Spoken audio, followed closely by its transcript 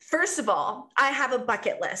First of all, I have a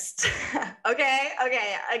bucket list. Okay.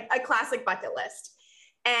 A classic bucket list.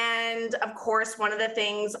 And of course, one of the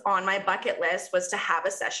things on my bucket list was to have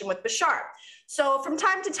a session with Bashar. So from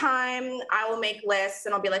time to time, I will make lists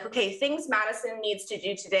and I'll be like, okay, things Madison needs to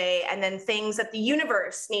do today, and then things that the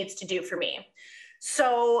universe needs to do for me.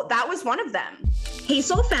 So that was one of them. Hey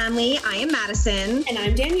Soul Family, I am Madison. And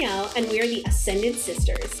I'm Danielle, and we are the Ascended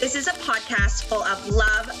Sisters. This is a podcast full of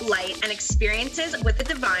love, light, and experiences with the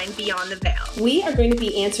divine beyond the veil. We are going to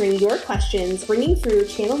be answering your questions, bringing through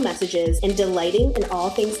channeled messages, and delighting in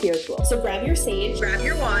all things spiritual. So grab your sage, grab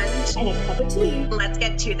your wand, and a cup of tea. Let's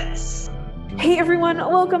get to this. Hey everyone,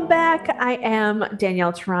 welcome back. I am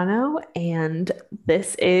Danielle Toronto, and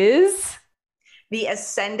this is the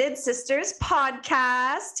Ascended Sisters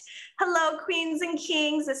podcast. Hello, queens and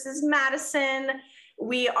kings. This is Madison.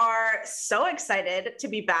 We are so excited to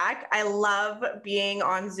be back. I love being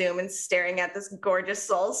on Zoom and staring at this gorgeous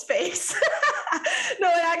soul's face. No,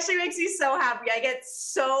 it actually makes me so happy. I get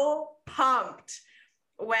so pumped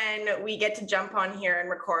when we get to jump on here and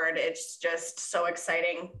record. It's just so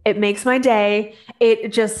exciting. It makes my day.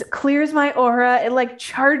 It just clears my aura. It like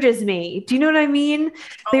charges me. Do you know what I mean?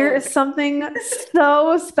 There is something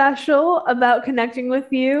so special about connecting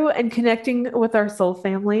with you and connecting with our soul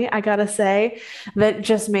family, I gotta say, that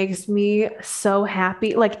just makes me so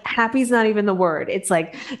happy. Like happy is not even the word. It's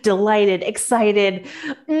like delighted, excited,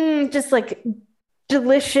 just like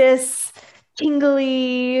delicious,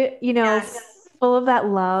 tingly, Yes. Full of that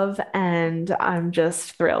love, and I'm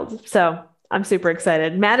just thrilled. So I'm super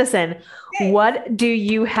excited. Madison, What do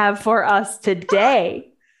you have for us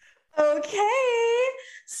today? Okay.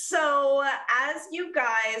 So as you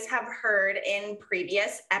guys have heard in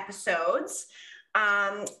previous episodes,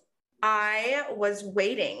 I was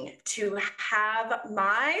waiting to have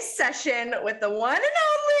my session with the one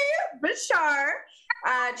and only Bashar,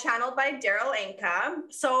 channeled by Daryl Anka.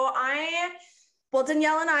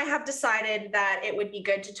 Danielle and I have decided that it would be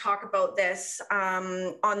good to talk about this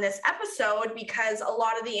on this episode because a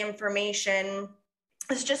lot of the information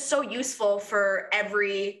is just so useful for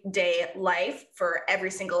everyday life for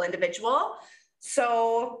every single individual.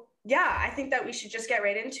 So yeah, I think that we should just get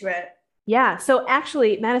right into it. Yeah. So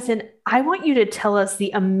actually, Madison, I want you to tell us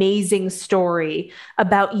the amazing story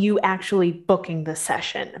about you actually booking the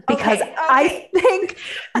session, because I think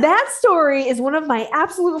that story is one of my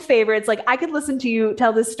absolute favorites. Like I could listen to you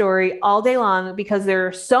tell this story all day long because there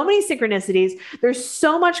are so many synchronicities. There's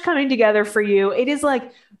so much coming together for you. It is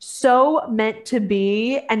like so meant to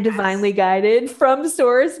be and divinely guided from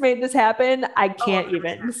source made this happen. I can't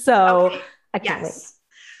even. So I can't wait.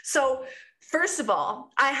 So first of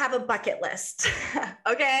all, I have a bucket list.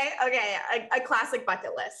 Okay. A classic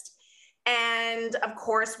bucket list. And of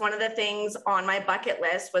course, one of the things on my bucket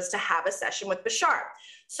list was to have a session with Bashar.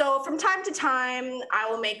 So from time to time, I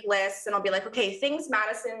will make lists and I'll be like, okay, things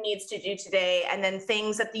Madison needs to do today, and then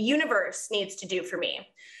things that the universe needs to do for me.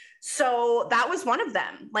 So that was one of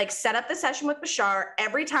them, like set up the session with Bashar.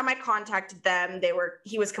 Every time I contacted them,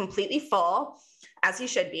 he was completely full. As he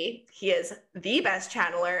should be. He is the best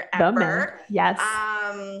channeler ever. Yes.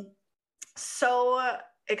 So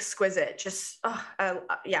exquisite.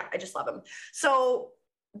 I just love him. So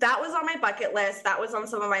that was on my bucket list. That was on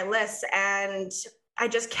some of my lists. And I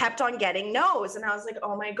just kept on getting no's. And I was like,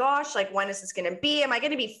 oh my gosh, like, when is this going to be? Am I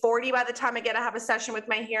going to be 40 by the time I get to have a session with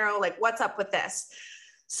my hero? Like, what's up with this?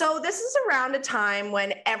 So this is around a time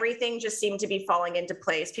when everything just seemed to be falling into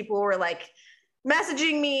place. People were like,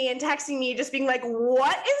 messaging me and texting me, just being like,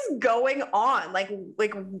 what is going on? Like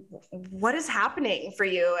what is happening for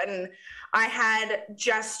you? And I had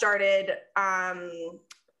just started,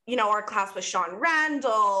 our class with Sean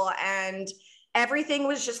Randall, and everything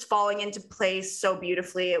was just falling into place so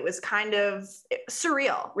beautifully. It was kind of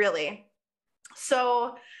surreal, really.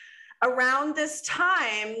 So around this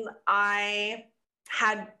time, I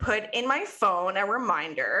had put in my phone a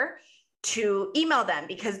reminder to email them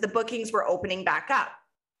because the bookings were opening back up.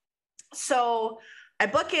 So I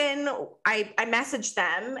book in, I message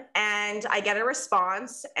them, and I get a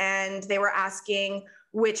response, and they were asking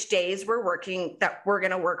which days were going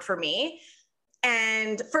to work for me.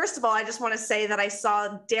 And first of all, I just want to say that I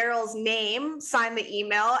saw Daryl's name sign the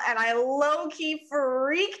email, and I low-key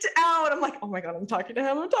freaked out. I'm like, oh my God, I'm talking to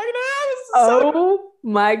him.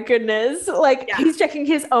 My goodness. Like he's checking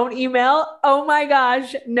his own email. Oh my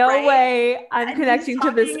gosh. No way. I'm connecting to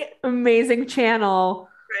this amazing channel.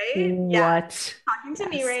 Right? What? Yeah. Talking to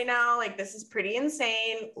me right now. Like, this is pretty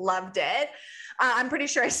insane. Loved it. I'm pretty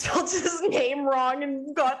sure I spelled his name wrong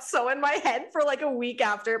and got so in my head for like a week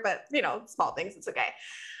after, but small things. It's okay.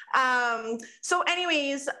 So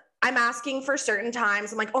anyways, I'm asking for certain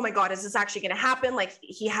times. I'm like, oh my God, is this actually going to happen? Like,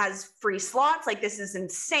 he has free slots. Like, this is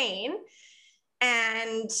insane.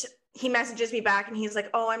 And he messages me back and he's like,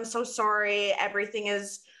 oh, I'm so sorry. Everything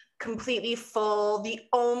is completely full. The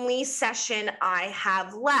only session I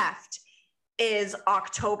have left is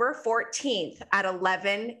October 14th at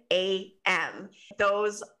 11 a.m.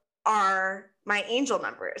 Those are my angel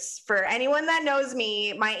numbers. For anyone that knows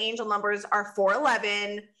me, my angel numbers are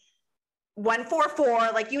 411,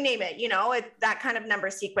 144, like you name it, you know, that kind of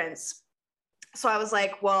number sequence. So I was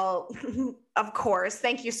like, well, of course.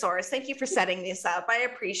 Thank you, Source. Thank you for setting this up. I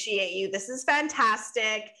appreciate you. This is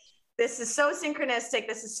fantastic. This is so synchronistic.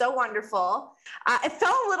 This is so wonderful. It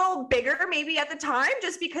felt a little bigger maybe at the time,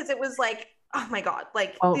 just because it was like, oh my God,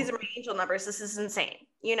 like these are my angel numbers. This is insane,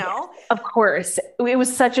 you know? Yes, of course. It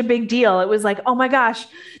was such a big deal. It was like, oh my gosh,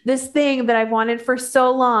 this thing that I've wanted for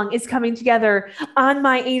so long is coming together on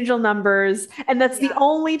my angel numbers. And that's the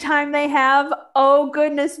only time they have. Oh,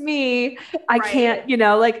 goodness me. I can't, you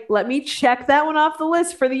know, like, let me check that one off the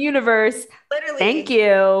list for the universe. Literally. Thank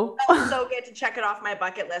you. That was so good to check it off my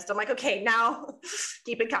bucket list. I'm like, okay, now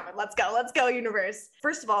keep it coming. Let's go, universe.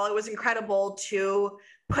 First of all, it was incredible to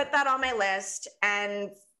put that on my list and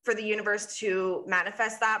for the universe to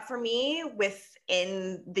manifest that for me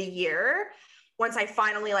within the year. Once I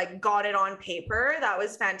finally like got it on paper, that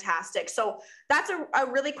was fantastic. So that's a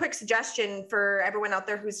really quick suggestion for everyone out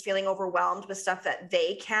there who's feeling overwhelmed with stuff that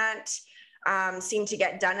they can't seem to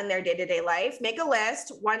get done in their day-to-day life. Make a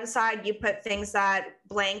list. One side, you put things that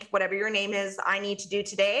blank, whatever your name is, I need to do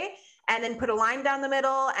today. And then put a line down the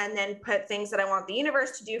middle and then put things that I want the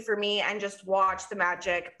universe to do for me and just watch the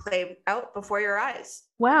magic play out before your eyes.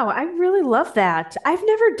 Wow, I really love that. I've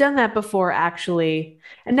never done that before, actually.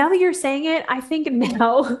 And now that you're saying it, I think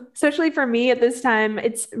now, especially for me at this time,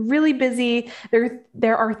 it's really busy.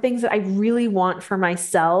 There are things that I really want for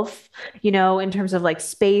myself, you know, in terms of like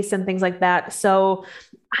space and things like that. So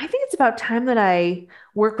I think it's about time that I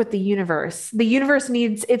work with the universe. The universe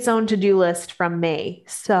needs its own to-do list from me.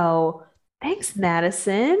 So thanks,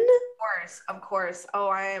 Madison. Of course. Oh,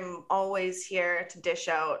 I am always here to dish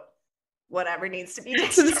out whatever needs to be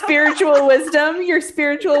dished some spiritual wisdom, your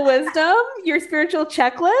spiritual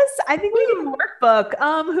checklist. I think we need a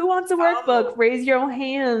workbook. Who wants a workbook? Raise your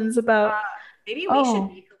hands about. Maybe we should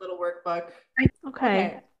make a little workbook.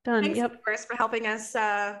 Okay. Done. Thanks, universe, for helping us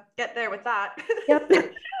get there with that. Yep.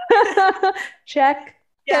 Check.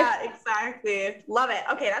 Yeah, exactly. Love it.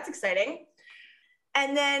 Okay, that's exciting.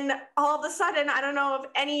 And then all of a sudden, I don't know if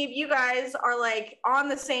any of you guys are like on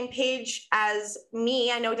the same page as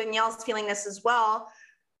me. I know Danielle's feeling this as well.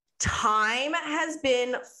 Time has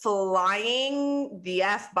been flying the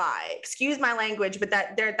F by. Excuse my language, but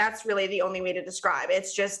that's really the only way to describe it.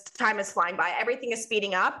 It's just time is flying by. Everything is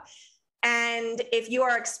speeding up. And if you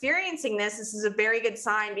are experiencing this is a very good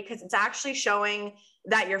sign because it's actually showing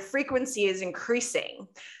that your frequency is increasing.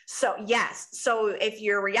 So yes. So if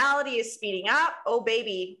your reality is speeding up, oh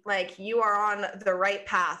baby, like you are on the right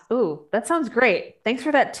path. Ooh, that sounds great. Thanks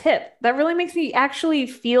for that tip. That really makes me actually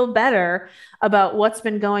feel better about what's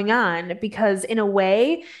been going on because in a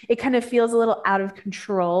way it kind of feels a little out of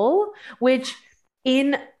control, which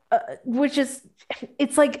is,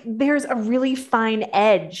 it's like there's a really fine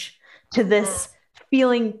edge to this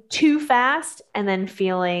feeling too fast and then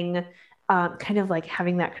feeling kind of like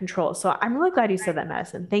having that control. So I'm really glad you said that,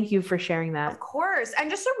 Madison. Thank you for sharing that. Of course. And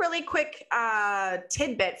just a really quick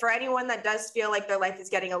tidbit for anyone that does feel like their life is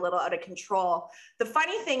getting a little out of control. The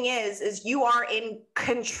funny thing is you are in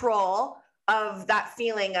control of that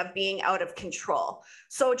feeling of being out of control.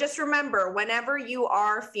 So just remember, whenever you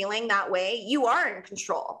are feeling that way, you are in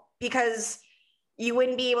control because you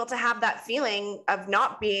wouldn't be able to have that feeling of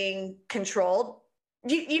not being controlled.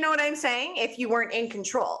 You know what I'm saying? If you weren't in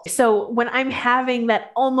control. So when I'm having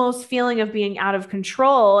that almost feeling of being out of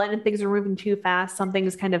control and things are moving too fast,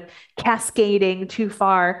 something's kind of cascading too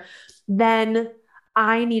far, then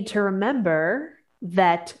I need to remember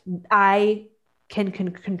that I can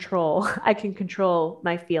control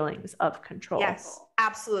my feelings of control. Yes,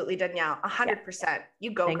 absolutely, Danielle. 100%. Yeah.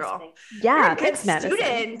 You go, thanks, girl. Thanks. Yeah, you're a good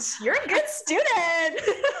student. You're a good student.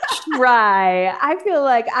 Right. I feel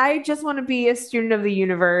like I just want to be a student of the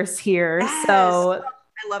universe here. Yes. So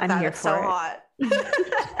I love that. It's so hot.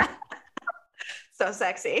 So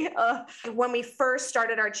sexy. When we first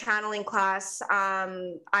started our channeling class,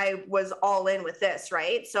 I was all in with this,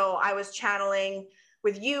 right? So I was channeling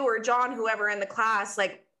with you or John, whoever in the class,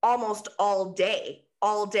 like almost all day,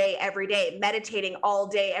 every day, meditating all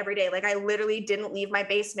day, every day. Like I literally didn't leave my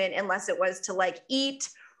basement unless it was to like eat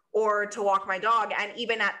or to walk my dog. And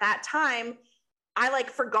even at that time, I like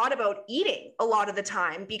forgot about eating a lot of the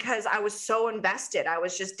time because I was so invested. I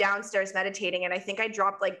was just downstairs meditating. And I think I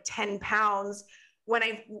dropped like 10 pounds when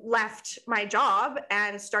I left my job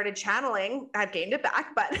and started channeling. I've gained it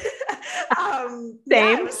back, but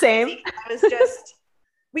same. I was just,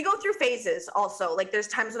 we go through phases also. Like there's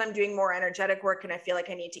times when I'm doing more energetic work and I feel like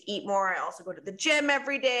I need to eat more. I also go to the gym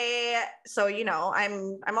every day. So, you know,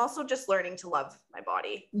 I'm also just learning to love my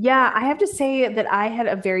body. Yeah, I have to say that I had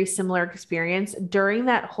a very similar experience during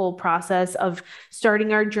that whole process of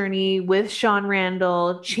starting our journey with Sean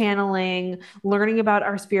Randall, channeling, learning about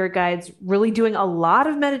our spirit guides, really doing a lot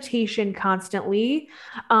of meditation constantly.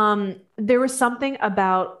 There was something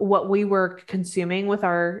about what we were consuming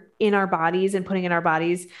in our bodies and putting in our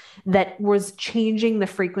bodies that was changing the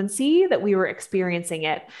frequency that we were experiencing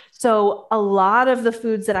it. So a lot of the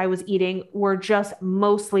foods that I was eating were just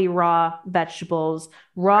mostly raw vegetables,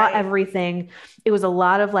 raw everything. It was a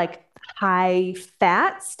lot of like high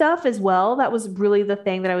fat stuff as well. That was really the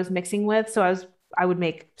thing that I was mixing with. So I would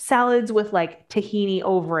make salads with like tahini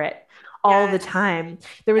over it all the time.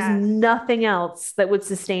 There was nothing else that would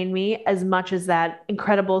sustain me as much as that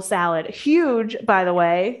incredible salad. Huge, by the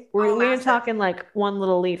way. We're talking like one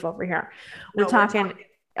little leaf over here. We're talking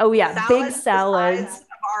big salads. Of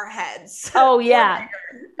our heads. Oh yeah.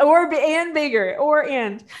 Bigger.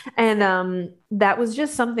 That was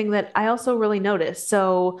just something that I also really noticed.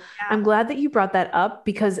 So I'm glad that you brought that up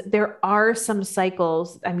because there are some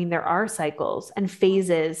cycles. I mean, there are cycles and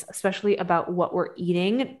phases, especially about what we're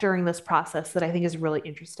eating during this process that I think is really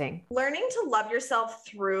interesting. Learning to love yourself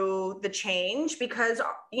through the change because,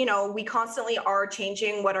 you know, we constantly are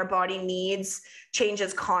changing what our body needs,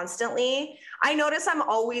 changes constantly. I notice I'm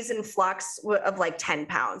always in flux of like 10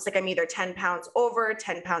 pounds. Like I'm either 10 pounds over,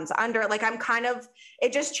 10 pounds under. Like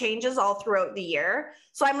it just changes all throughout the year.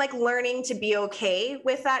 So I'm like learning to be okay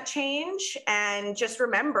with that change and just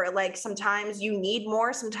remember, like sometimes you need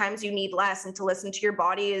more, sometimes you need less, and to listen to your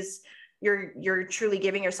body is you're truly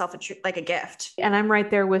giving yourself a gift. And I'm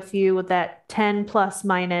right there with you with that 10 plus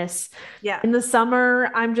minus. Yeah. In the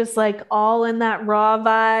summer, I'm just like all in that raw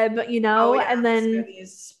vibe, you know, and then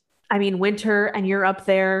I mean, winter and you're up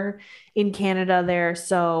there in Canada there.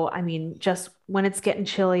 So, I mean, just when it's getting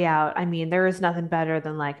chilly out, I mean, there is nothing better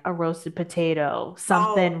than like a roasted potato,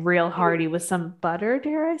 something real hearty with some butter,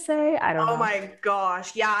 dare I say? I don't know. Oh my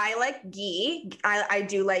gosh. Yeah. I like ghee. I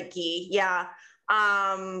do like ghee. Yeah.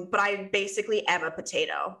 But I basically am a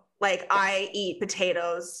potato. Like I eat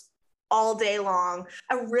potatoes all day long.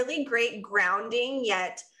 A really great grounding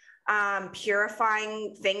yet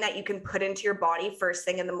purifying thing that you can put into your body first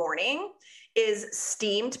thing in the morning is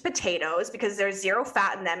steamed potatoes because there's zero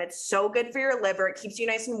fat in them. It's so good for your liver. It keeps you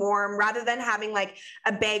nice and warm rather than having like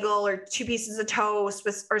a bagel or 2 pieces of toast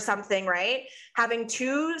or something, right? Having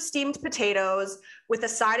 2 steamed potatoes with a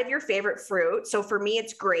side of your favorite fruit. So for me,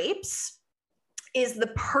 it's grapes is the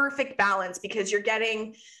perfect balance because you're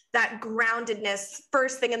getting that groundedness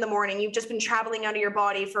first thing in the morning. You've just been traveling out of your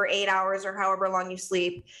body for 8 hours or however long you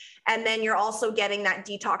sleep. And then you're also getting that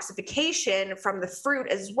detoxification from the fruit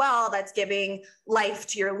as well. That's giving life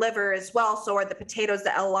to your liver as well. So are the potatoes,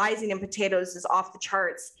 the L-lysine in potatoes is off the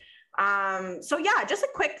charts. So yeah, just a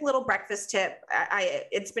quick little breakfast tip.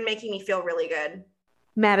 It's been making me feel really good.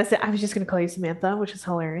 Madison, I was just going to call you Samantha, which is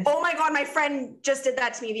hilarious. Oh my God. My friend just did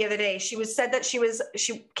that to me the other day.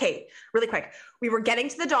 Okay, really quick. We were getting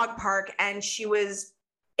to the dog park and she was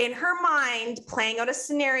in her mind playing out a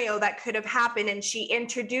scenario that could have happened. And she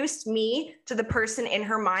introduced me to the person in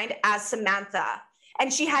her mind as Samantha.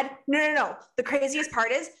 And she had, no. The craziest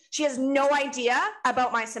part is she has no idea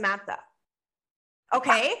about my Samantha.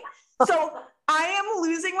 Okay. So I am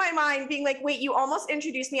losing my mind being like, wait, you almost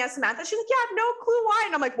introduced me as Samantha. She's like, yeah, I have no clue why.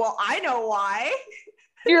 And I'm like, well, I know why.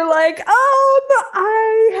 You're like,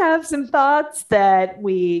 I have some thoughts that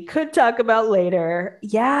we could talk about later.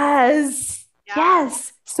 Yes. Yeah.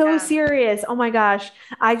 Yes. So serious. Oh my gosh.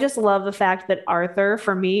 I just love the fact that Arthur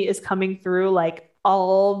for me is coming through like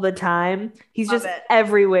all the time. He's just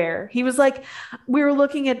everywhere. He was like, we were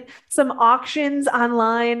looking at some auctions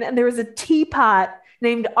online and there was a teapot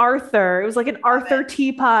named Arthur. It was like an Arthur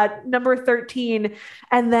teapot, number 13.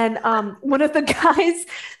 And then one of the guys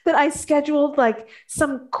that I scheduled like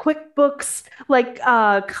some QuickBooks like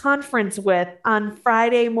conference with on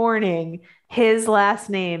Friday morning, his last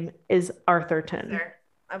name is Arthurton.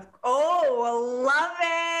 Oh, love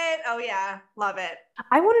it. Oh yeah, love it.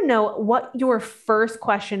 I want to know what your first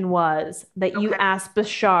question was that you asked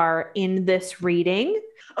Bashar in this reading.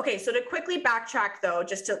 Okay, so to quickly backtrack though,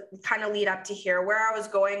 just to kind of lead up to here, where I was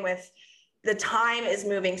going with the time is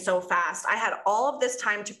moving so fast. I had all of this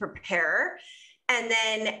time to prepare And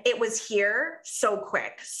then it was here so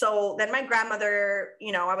quick. So then my grandmother,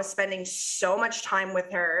 you know, I was spending so much time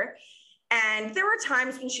with her. And there were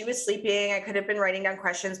times when she was sleeping, I could have been writing down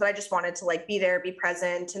questions, but I just wanted to like be there, be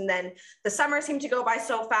present. And then the summer seemed to go by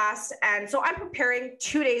so fast. And so I'm preparing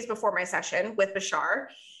 2 days before my session with Bashar.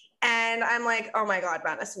 And I'm like, oh my God,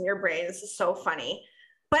 Madison, your brain, this is so funny.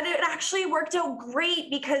 But it actually worked out great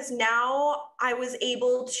because now I was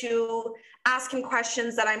able to ask him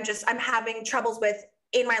questions that I'm having troubles with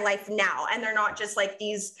in my life now. And they're not just like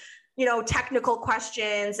these, you know, technical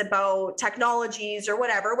questions about technologies or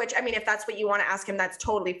whatever, which, I mean, if that's what you want to ask him, that's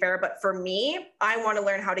totally fair. But for me, I want to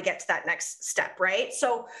learn how to get to that next step, right?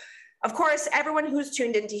 So of course, everyone who's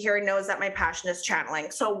tuned into here knows that my passion is channeling.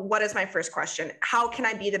 So what is my first question? How can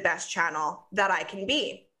I be the best channel that I can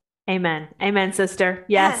be? Amen. Amen, sister.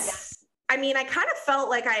 Yes. I mean, I kind of felt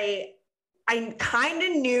like I kind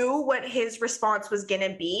of knew what his response was going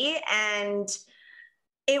to be. And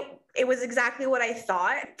it was exactly what I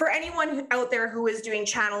thought. For anyone out there who is doing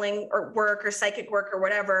channeling or work or psychic work or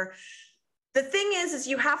whatever, the thing is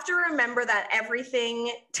you have to remember that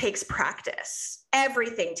everything takes practice.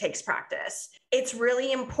 Everything takes practice. It's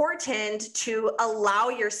really important to allow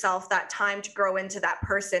yourself that time to grow into that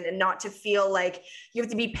person and not to feel like you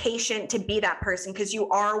have to be patient to be that person, because you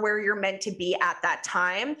are where you're meant to be at that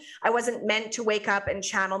time. I wasn't meant to wake up and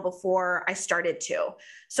channel before I started to.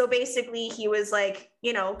 So basically he was like,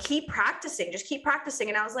 you know, keep practicing, just keep practicing.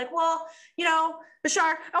 And I was like, well, you know,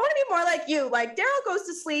 Bashar, I want to be more like you. Like Daryl goes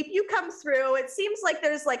to sleep, you come through. It seems like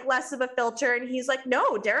there's like less of a filter. And he's like,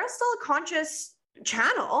 no, Daryl's still a conscious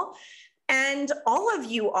channel. And all of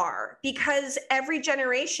you are, because every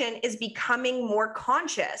generation is becoming more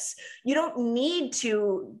conscious. You don't need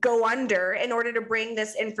to go under in order to bring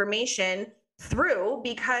this information through,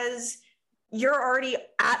 because you're already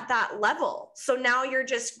at that level. So now you're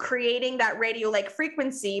just creating that radio-like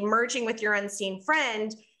frequency, merging with your unseen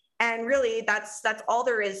friend. And really that's all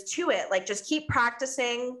there is to it. Like, just keep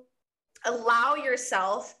practicing, allow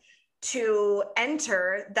yourself to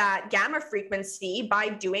enter that gamma frequency by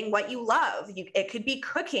doing what you love. It could be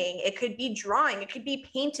cooking, it could be drawing, it could be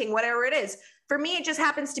painting, whatever it is. For me, it just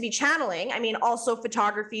happens to be channeling. I mean, also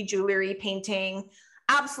photography, jewelry, painting,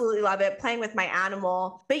 absolutely love it, playing with my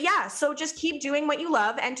animal. But yeah, so just keep doing what you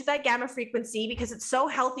love, enter that gamma frequency, because it's so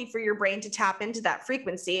healthy for your brain to tap into that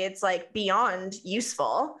frequency. It's like beyond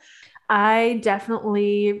useful. I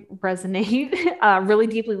definitely resonate really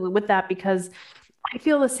deeply with that, because I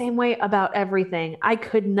feel the same way about everything. I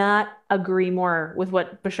could not agree more with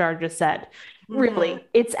what Bashar just said. Really,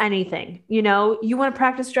 it's anything. You know, you want to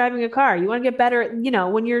practice driving a car. You want to get better. You know,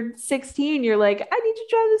 when you're 16, you're like, I need to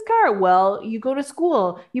drive this car. Well, you go to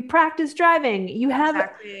school, you practice driving. You have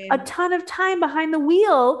a ton of time behind the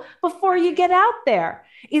wheel before you get out there.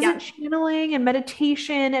 Isn't channeling and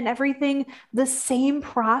meditation and everything the same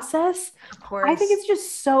process? Of course. I think it's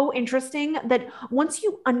just so interesting that once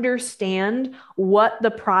you understand what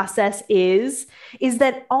the process is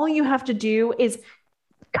that all you have to do is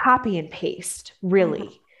copy and paste,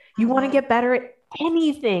 really. You want to get better at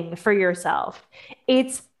anything for yourself.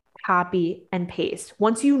 It's copy and paste.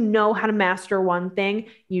 Once you know how to master one thing,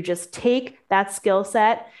 you just take that skill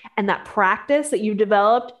set and that practice that you've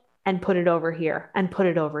developed and put it over here and put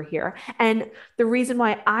it over here. And the reason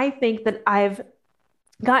why I think that I've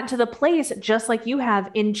gotten to the place just like you have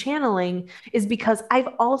in channeling is because I've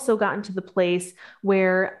also gotten to the place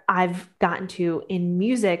where I've gotten to in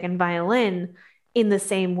music and violin, in the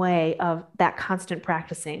same way of that constant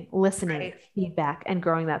practicing, listening, feedback, and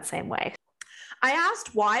growing that same way. I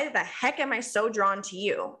asked, why the heck am I so drawn to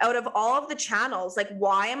you? Out of all of the channels, like,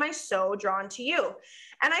 why am I so drawn to you?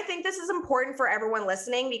 And I think this is important for everyone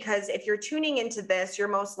listening, because if you're tuning into this, you're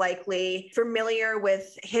most likely familiar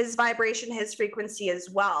with his vibration, his frequency as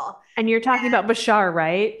well. And you're talking about Bashar,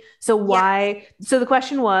 right? So why? Yes. So the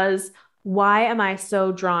question was, why am I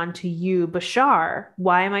so drawn to you, Bashar?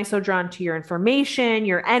 Why am I so drawn to your information,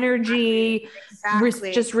 your energy,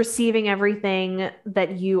 just receiving everything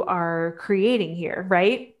that you are creating here,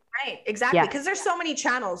 right? Right, exactly. Because there's so many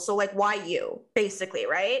channels. So like, why you, basically,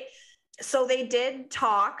 right? So they did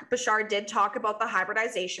talk, Bashar did talk about the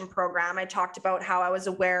hybridization program. I talked about how I was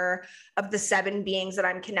aware of the 7 beings that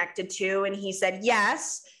I'm connected to. And he said,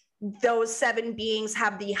 yes, those 7 beings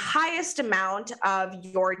have the highest amount of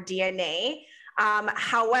your DNA.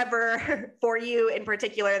 However, for you in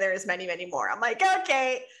particular, there's many, many more. I'm like,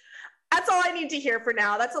 okay, that's all I need to hear for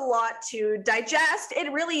now. That's a lot to digest.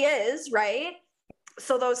 It really is, right?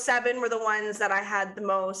 So those 7 were the ones that I had the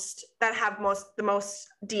most, that have the most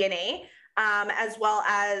DNA. as well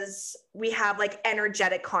as we have like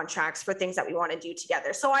energetic contracts for things that we want to do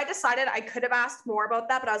together. So I decided I could have asked more about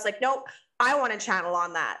that, but I was like, nope, I want to channel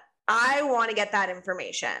on that. I want to get that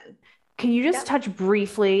information. Can you just touch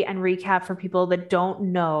briefly and recap for people that don't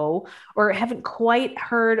know or haven't quite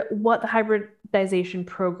heard what the hybridization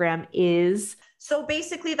program is? So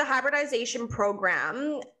basically, the hybridization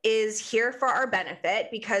program is here for our benefit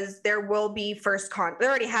because there will be there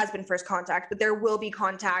already has been first contact, but there will be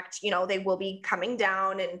contact, they will be coming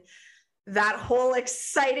down and that whole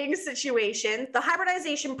exciting situation. The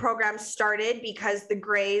hybridization program started because the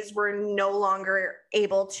Greys were no longer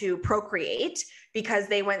able to procreate because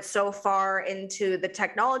they went so far into the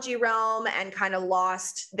technology realm and kind of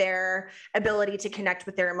lost their ability to connect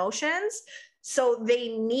with their emotions. So they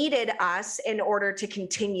needed us in order to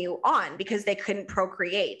continue on because they couldn't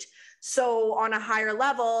procreate. So on a higher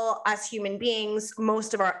level, us human beings,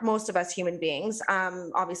 most of us human beings,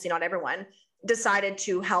 obviously not everyone, decided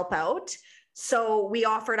to help out. So we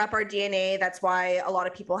offered up our DNA. That's why a lot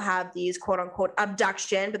of people have these quote unquote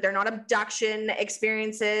abduction, but they're not abduction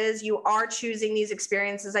experiences. You are choosing these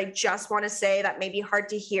experiences. I just want to say that may be hard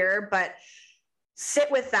to hear, but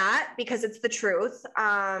sit with that because it's the truth.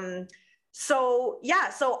 So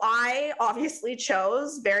I obviously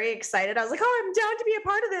chose, very excited. I was like, oh, I'm down to be a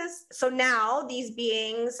part of this. So now these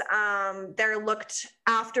beings, they're looked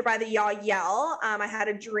after by the Yael. I had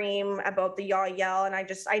a dream about the Yael and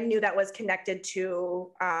I knew that was connected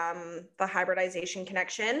to the hybridization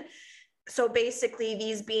connection. So basically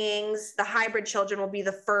these beings, the hybrid children will be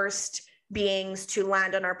the first beings to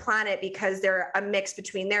land on our planet because they're a mix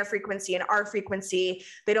between their frequency and our frequency.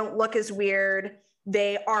 They don't look as weird.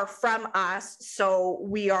 They are from us, so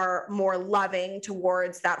we are more loving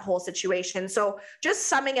towards that whole situation. So just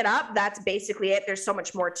summing it up, that's basically it. There's so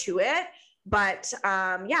much more to it, but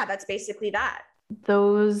that's basically that.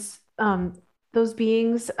 Those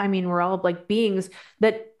beings, I mean, we're all like beings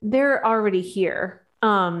that they're already here,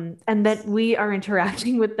 and that we are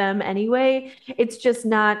interacting with them anyway. It's just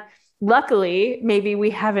not, luckily, maybe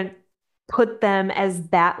we haven't put them as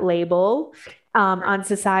that label. On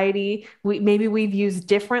society, we've used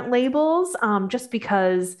different labels just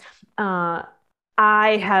because I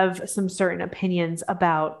have some certain opinions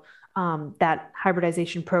about that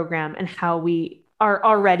hybridization program and how we are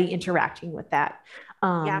already interacting with that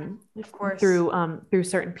of course. through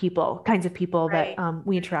certain kinds of people that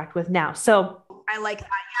we interact with now. So I like that.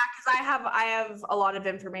 Yeah, because I have a lot of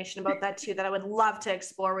information about that too that I would love to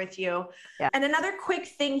explore with you. Yeah. And another quick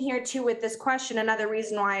thing here too with this question, another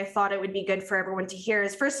reason why I thought it would be good for everyone to hear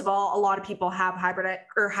is, first of all, a lot of people have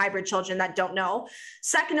hybrid children that don't know.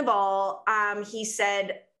 Second of all, he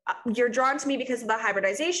said, you're drawn to me because of the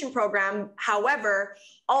hybridization program. However,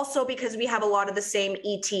 also because we have a lot of the same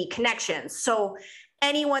ET connections. So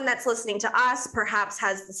anyone that's listening to us perhaps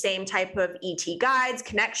has the same type of ET guides,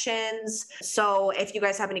 connections. So if you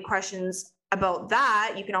guys have any questions about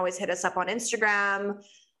that, you can always hit us up on Instagram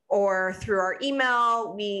or through our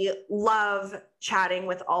email. We love chatting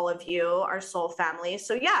with all of you, our soul family.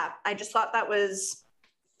 So yeah, I just thought that was,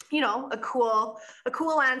 a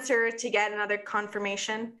cool answer to get another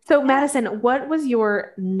confirmation. So Madison, what was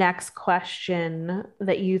your next question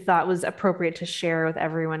that you thought was appropriate to share with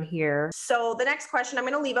everyone here? So the next question, I'm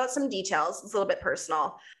going to leave out some details. It's a little bit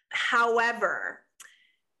personal. However,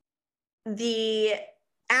 the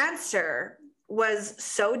answer was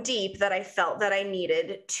so deep that I felt that I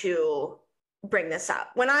needed to bring this up.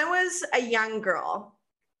 When I was a young girl,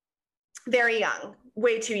 very young,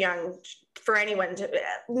 way too young for anyone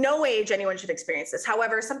no age anyone should experience this.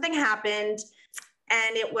 However, something happened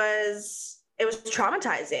and it was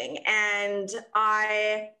traumatizing and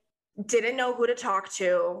I didn't know who to talk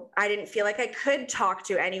to. I didn't feel like I could talk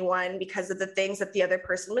to anyone because of the things that the other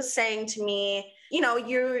person was saying to me.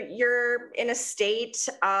 You're in a state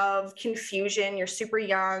of confusion. You're super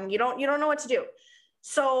young. You don't know what to do.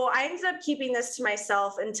 So I ended up keeping this to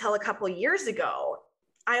myself until a couple of years ago.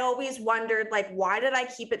 I always wondered, why did I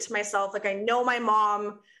keep it to myself? I know my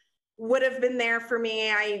mom would have been there for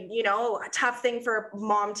me. A tough thing for a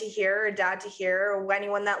mom to hear, or dad to hear, or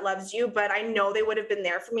anyone that loves you, but I know they would have been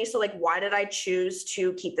there for me. So why did I choose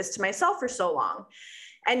to keep this to myself for so long?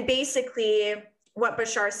 And basically what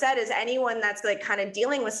Bashar said is anyone that's kind of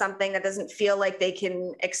dealing with something that doesn't feel like they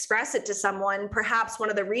can express it to someone, perhaps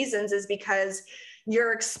one of the reasons is because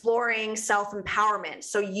you're exploring self-empowerment.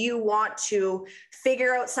 So you want to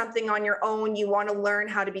figure out something on your own. You want to learn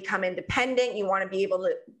how to become independent. You want to be able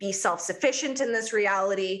to be self-sufficient in this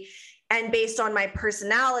reality. And based on my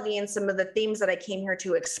personality and some of the themes that I came here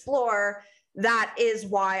to explore, that is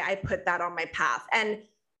why I put that on my path. And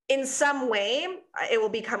in some way, it will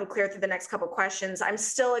become clear through the next couple of questions, I'm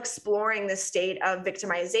still exploring the state of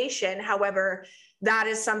victimization. However, that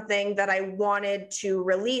is something that I wanted to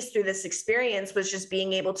release through this experience, was just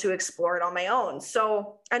being able to explore it on my own.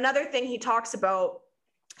 So another thing he talks about,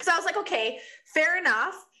 because I was like, okay, fair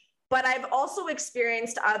enough. But I've also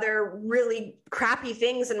experienced other really crappy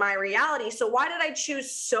things in my reality. So why did I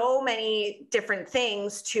choose so many different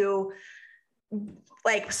things to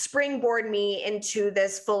like springboard me into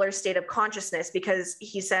this fuller state of consciousness? Because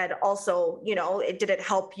he said also, did it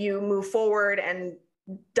help you move forward and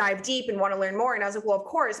dive deep and want to learn more? And I was like, well, of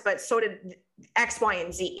course, but so did X, Y,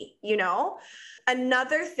 and Z,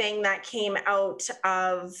 Another thing that came out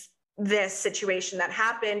of this situation that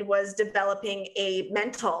happened was developing a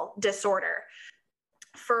mental disorder.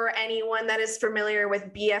 For anyone that is familiar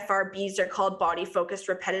with BFRBs, are called body focused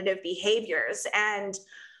repetitive behaviors. And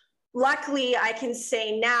luckily I can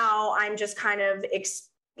say now I'm just kind of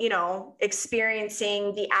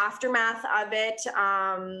experiencing the aftermath of it.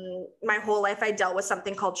 My whole life I dealt with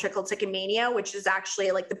something called trichotillomania, which is actually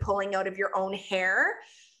like the pulling out of your own hair.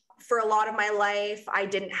 For a lot of my life, I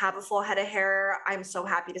didn't have a full head of hair. I'm so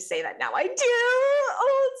happy to say that now I do.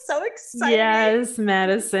 Oh, it's so exciting. Yes,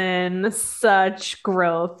 Madison, such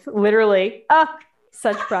growth. Literally,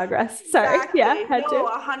 such progress. Sorry. Exactly. Yeah, had to.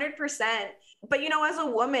 100%. But as a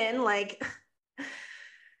woman, like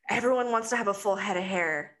everyone wants to have a full head of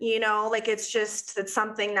hair, it's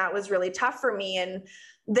something that was really tough for me. And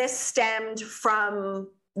this stemmed from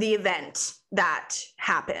the event that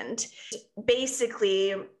happened.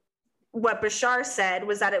 Basically, what Bashar said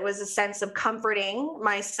was that it was a sense of comforting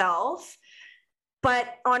myself,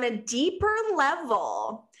 but on a deeper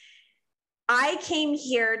level, I came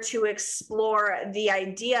here to explore the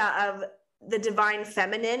idea of the divine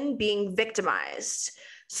feminine being victimized.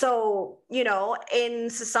 So, in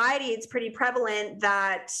society, it's pretty prevalent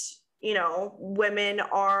that, women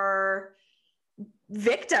are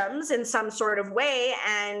victims in some sort of way.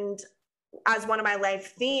 And as one of my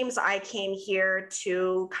life themes, I came here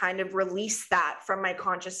to kind of release that from my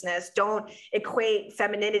consciousness. Don't equate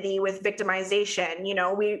femininity with victimization.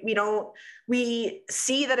 We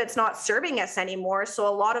see that it's not serving us anymore. So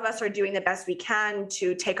a lot of us are doing the best we can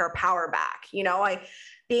to take our power back.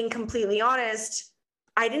 Being completely honest,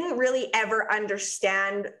 I didn't really ever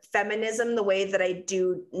understand feminism the way that I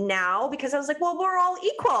do now, because I was like, well, we're all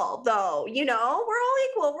equal though, we're all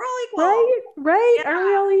equal. Right. Yeah. Are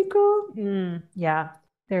we all equal? Yeah,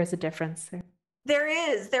 there's a difference there. There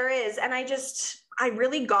is. And I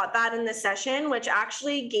really got that in this session, which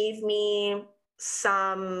actually gave me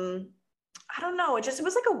some, I don't know, it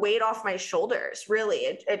was like a weight off my shoulders. Really,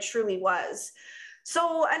 it truly was.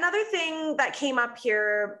 So another thing that came up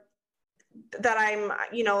here that I'm,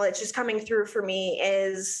 it's just coming through for me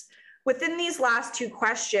is within these last two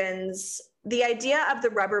questions, the idea of the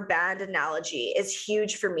rubber band analogy is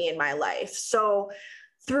huge for me in my life. So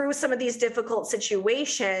through some of these difficult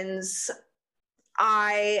situations,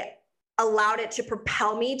 I allowed it to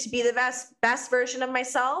propel me to be the best version of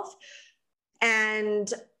myself. And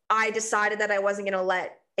I decided that I wasn't going to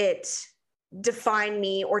let it define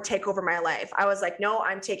me or take over my life. I was like, no,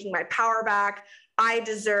 I'm taking my power back. I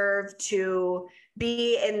deserve to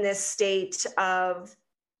be in this state of,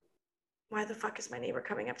 why the fuck is my neighbor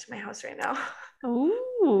coming up to my house right now?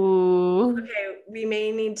 Ooh. Okay, we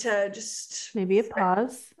may need to just maybe a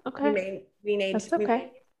pause. Okay. We need that's to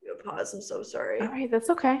okay. do a pause. I'm so sorry. All right,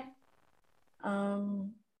 that's okay.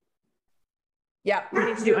 Yeah, we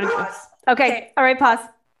need to do a pause. Okay. All right, pause.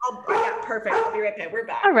 Yeah, perfect. I'll be right back. We're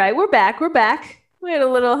back. All right, we're back. We had a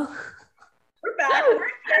little We're back. We're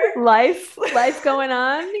here. life going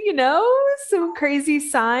on, some crazy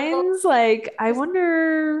signs. Like, I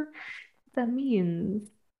wonder what that means.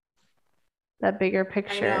 That bigger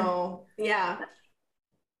picture. I know. Yeah.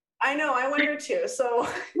 I know. I wonder too. So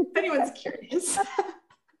if anyone's curious, I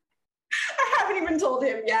haven't even told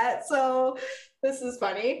him yet. So this is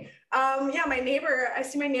funny. I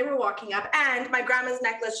see my neighbor walking up, and my grandma's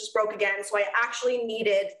necklace just broke again. So I actually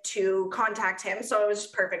needed to contact him. So it was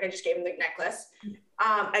just perfect. I just gave him the necklace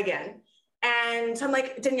again. And so I'm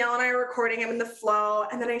like, Danielle and I are recording. I'm in the flow.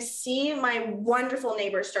 And then I see my wonderful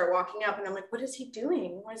neighbor start walking up, and I'm like, what is he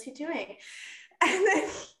doing? What is he doing? And then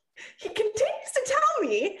he continues to tell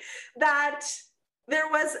me that there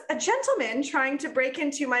was a gentleman trying to break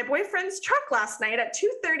into my boyfriend's truck last night at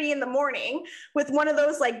 2:30 in the morning with one of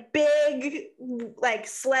those like big, like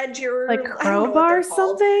sledge or like crowbar or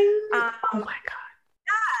something. Oh my God.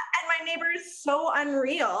 Yeah. And my neighbor is so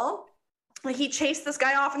unreal. Like, he chased this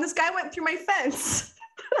guy off, and this guy went through my fence.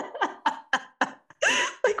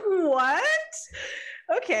 Like, what?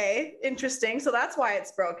 Okay, interesting. So that's why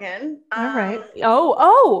it's broken. All right.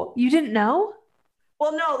 Oh, you didn't know?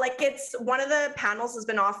 Well, no, like it's one of the panels has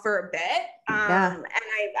been off for a bit. Yeah. And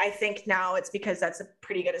I think now it's because that's a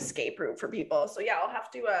pretty good escape route for people. So yeah, I'll have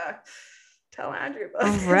to tell Andrew about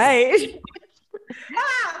All this. right.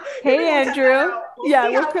 Hey, Andrew.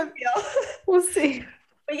 Yeah, we'll see.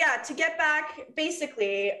 But yeah, to get back,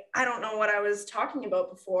 basically, I don't know what I was talking about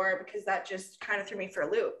before because that just kind of threw me for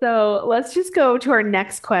a loop. So let's just go to our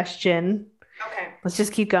next question. Okay. Let's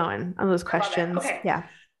just keep going on those questions. Okay. Yeah.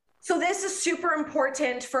 So this is super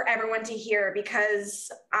important for everyone to hear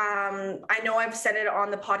because I know I've said it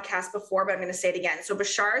on the podcast before, but I'm going to say it again. So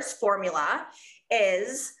Bashar's formula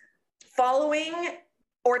is following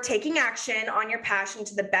or taking action on your passion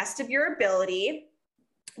to the best of your ability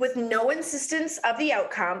with no insistence of the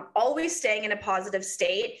outcome, always staying in a positive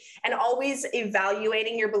state and always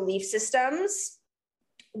evaluating your belief systems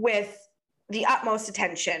with the utmost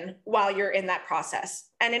attention while you're in that process.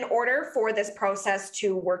 And in order for this process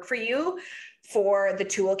to work for you, for the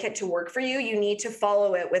toolkit to work for you, you need to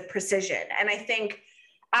follow it with precision. And I think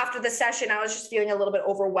after the session, I was just feeling a little bit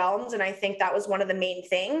overwhelmed. And I think that was one of the main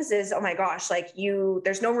things is, oh my gosh, like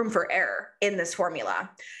there's no room for error in this formula.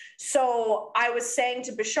 So I was saying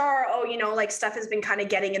to Bashar, like stuff has been kind of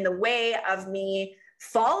getting in the way of me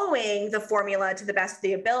following the formula to the best of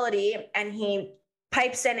the ability. And he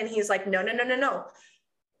pipes in and he's like, no.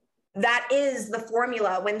 That is the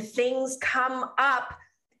formula. When things come up,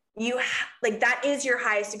 that is your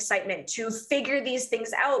highest excitement to figure these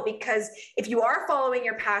things out, because if you are following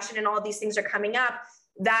your passion and all these things are coming up,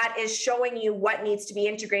 that is showing you what needs to be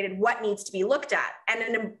integrated, what needs to be looked at.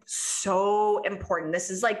 And so important. This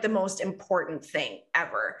is like the most important thing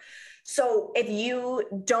ever. So if you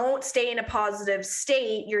don't stay in a positive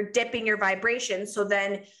state, you're dipping your vibration. So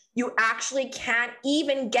then you actually can't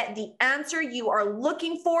even get the answer you are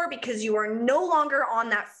looking for because you are no longer on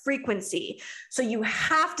that frequency. So you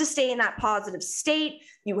have to stay in that positive state.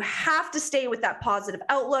 You have to stay with that positive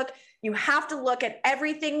outlook. You have to look at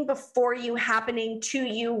everything before you happening to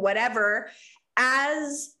you, whatever,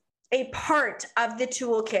 as a part of the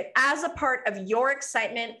toolkit, as a part of your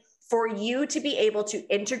excitement for you to be able to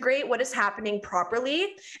integrate what is happening properly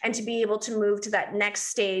and to be able to move to that next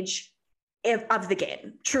stage of the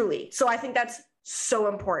game, truly. So I think that's so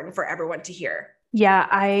important for everyone to hear. Yeah,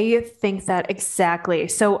 I think that exactly.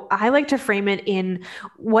 So I like to frame it in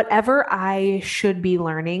whatever I should be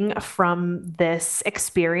learning from this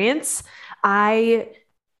experience. I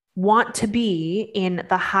want to be in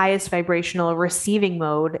the highest vibrational receiving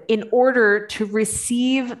mode in order to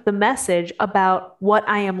receive the message about what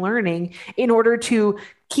I am learning, in order to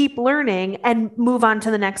keep learning and move on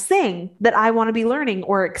to the next thing that I want to be learning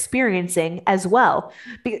or experiencing as well.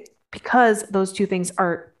 Because those two things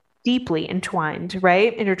are deeply entwined,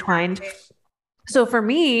 right? Intertwined. So for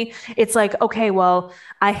me, it's like, okay, well,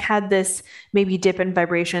 I had this maybe dip in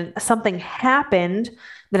vibration. Something happened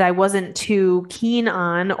that I wasn't too keen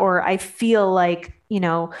on, or I feel like,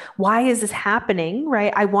 why is this happening?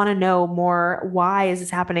 Right? I want to know more. Why is this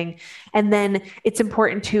happening? And then it's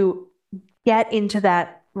important to get into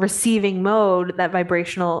that receiving mode, that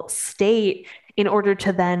vibrational state, in order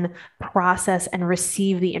to then process and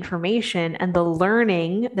receive the information and the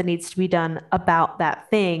learning that needs to be done about that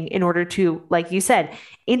thing in order to, like you said,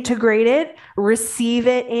 integrate it, receive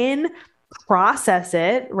it in, process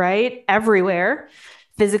it, right? Everywhere.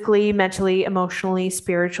 Physically, mentally, emotionally,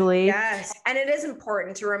 spiritually. Yes. And it is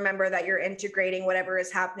important to remember that you're integrating whatever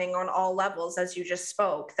is happening on all levels, as you just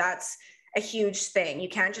spoke. That's a huge thing. You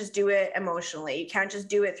can't just do it emotionally. You can't just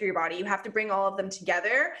do it through your body. You have to bring all of them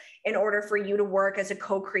together in order for you to work as a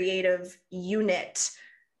co-creative unit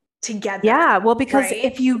together. Yeah. Well, because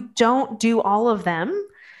if you don't do all of them,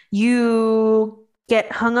 you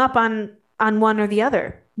get hung up on one or the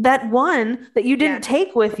other. That one that you didn't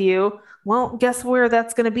take with you, well, guess where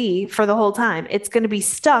that's going to be for the whole time? It's going to be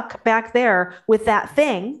stuck back there with that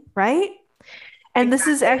thing, right? And this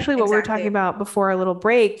is actually what we were talking about before our little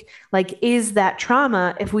break. Like, is that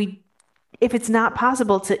trauma, if it's not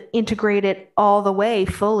possible to integrate it all the way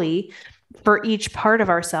fully for each part of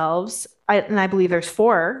ourselves, and I believe there's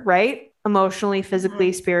 4, right? Emotionally,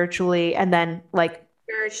 physically, spiritually, and then like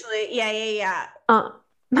spiritually. Yeah.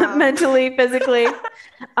 Mentally, physically.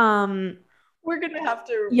 We're going to have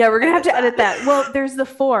to. Yeah, we're going to have to edit that. Well, there's the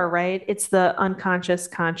 4, right? It's the unconscious,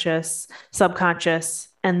 conscious, subconscious,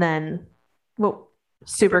 and then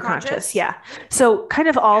super conscious. Yeah. So kind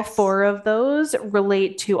of all 4 of those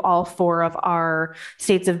relate to all 4 of our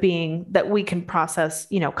states of being that we can process,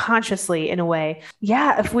 consciously in a way.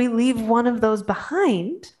 Yeah. If we leave one of those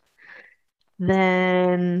behind,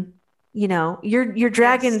 then you're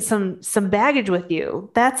dragging some baggage with you.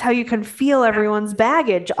 That's how you can feel everyone's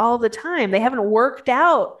baggage all the time. They haven't worked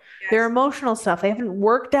out their emotional stuff. They haven't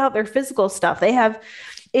worked out their physical stuff. They have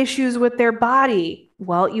issues with their body.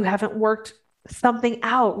 Well, you haven't worked something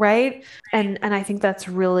out, right? And I think that's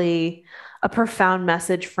really a profound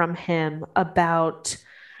message from him about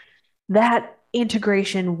that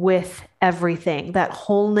integration with everything, that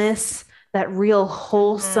wholeness, that real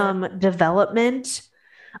wholesome development,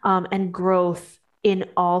 and growth in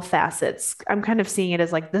all facets. I'm kind of seeing it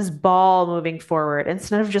as like this ball moving forward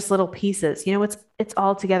instead of just little pieces. It's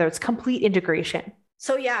all together. It's complete integration.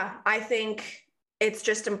 So yeah, I think it's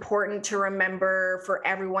just important to remember for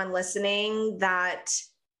everyone listening that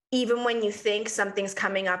even when you think something's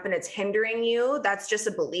coming up and it's hindering you, that's just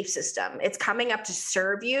a belief system. It's coming up to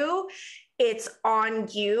serve you. It's on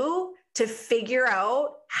you to figure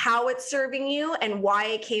out how it's serving you and why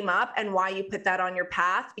it came up and why you put that on your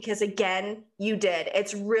path. Because again, you did.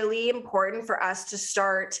 It's really important for us to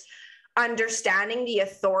start understanding the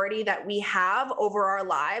authority that we have over our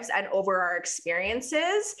lives and over our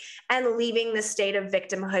experiences and leaving the state of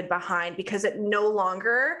victimhood behind, because it no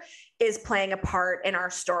longer is playing a part in our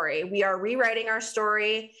story. We are rewriting our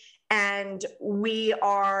story, and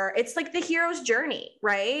it's like the hero's journey,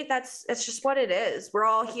 right? It's just what it is. We're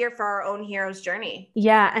all here for our own hero's journey.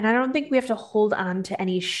 Yeah. And I don't think we have to hold on to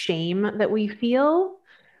any shame that we feel.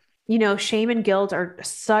 Shame and guilt are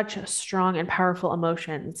such strong and powerful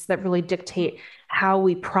emotions that really dictate how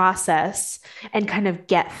we process and kind of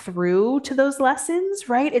get through to those lessons,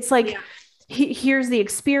 right? It's like, here's the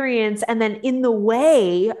experience. And then in the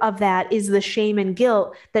way of that is the shame and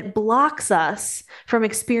guilt that blocks us from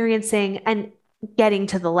experiencing and getting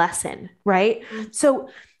to the lesson, right? So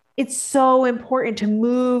it's so important to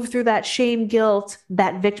move through that shame, guilt,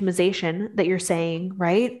 that victimization that you're saying,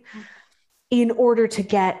 right? In order to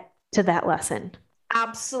get to that lesson.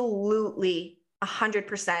 Absolutely.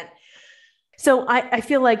 100%. So I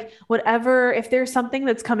feel like if there's something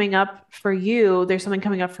that's coming up for you, there's something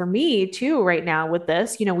coming up for me too right now with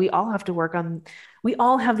this. We all have to work on, we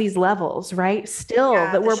all have these levels, right? Still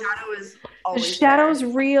that the shadow is always the shadow's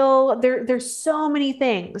real. There's so many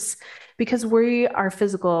things because we are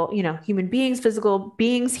physical, human beings, physical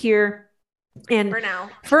beings here. And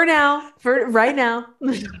for right now.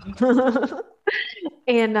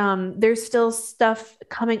 And there's still stuff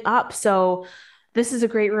coming up. So this is a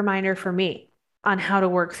great reminder for me on how to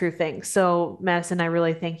work through things. So Madison, I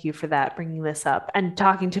really thank you for that, bringing this up and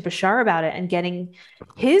talking to Bashar about it and getting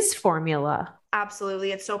his formula.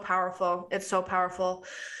 Absolutely. It's so powerful. It's so powerful.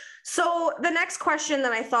 So the next question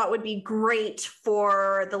that I thought would be great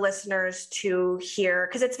for the listeners to hear,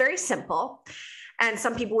 because it's very simple. And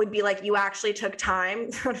some people would be like, you actually took time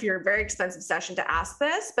out of your very expensive session to ask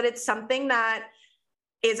this, but it's something that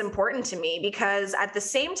is important to me because at the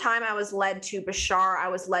same time I was led to Bashar, I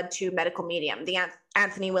was led to medical medium, the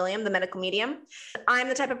Anthony William, the medical medium. I'm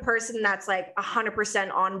the type of person that's like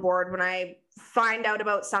 100% on board when I find out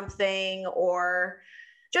about something, or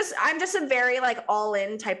I'm just a very like all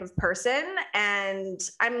in type of person, and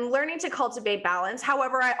I'm learning to cultivate balance.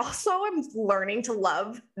 However, I also am learning to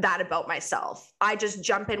love that about myself. I just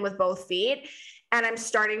jump in with both feet. And I'm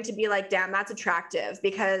starting to be like, damn, that's attractive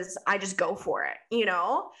because I just go for it,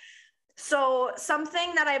 So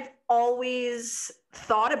something that I've always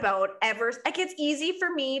thought about it's easy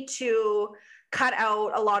for me to cut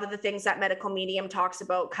out a lot of the things that medical medium talks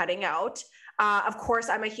about cutting out. Of course,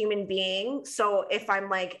 I'm a human being. So if I'm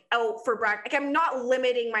like out for breakfast, like I'm not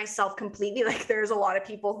limiting myself completely. Like there's a lot of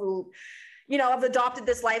people who have adopted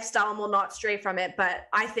this lifestyle and will not stray from it. But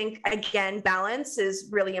I think, again, balance is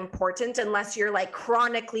really important. Unless you're like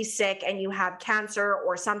chronically sick and you have cancer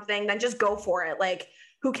or something, then just go for it. Like,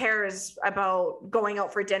 who cares about going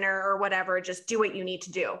out for dinner or whatever? Just do what you need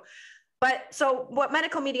to do. But so what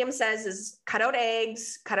medical medium says is cut out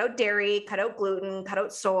eggs, cut out dairy, cut out gluten, cut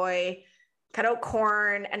out soy, cut out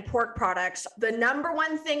corn and pork products. The number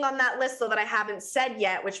one thing on that list, though, that I haven't said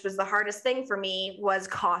yet, which was the hardest thing for me, was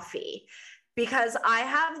coffee. Because I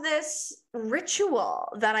have this ritual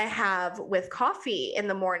that I have with coffee in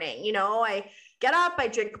the morning. I get up, I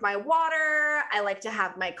drink my water, I like to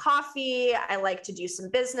have my coffee, I like to do some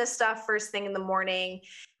business stuff first thing in the morning.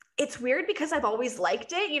 It's weird because I've always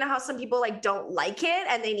liked it. You know how some people like don't like it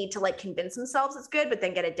and they need to like convince themselves it's good, but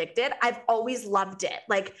then get addicted. I've always loved it.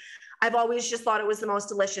 Like I've always just thought it was the most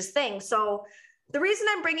delicious thing. So the reason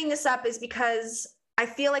I'm bringing this up is because I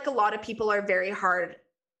feel like a lot of people are very hard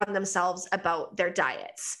on themselves about their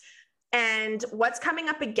diets. And what's coming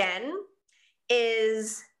up again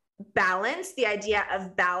is balance, the idea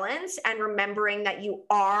of balance, and remembering that you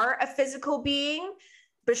are a physical being,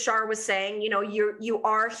 Bashar was saying, you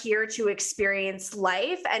are here to experience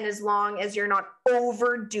life. And as long as you're not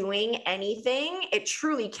overdoing anything, it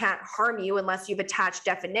truly can't harm you unless you've attached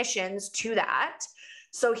definitions to that.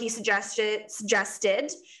 So he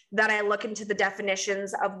suggested that I look into the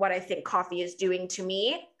definitions of what I think coffee is doing to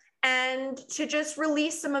me, and to just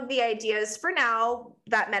release some of the ideas for now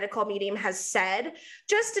that medical medium has said,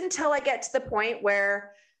 just until I get to the point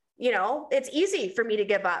where, it's easy for me to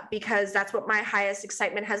give up, because that's what my highest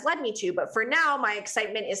excitement has led me to. But for now, my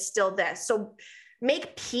excitement is still this. So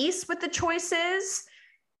make peace with the choices.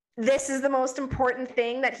 This is the most important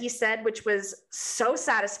thing that he said, which was so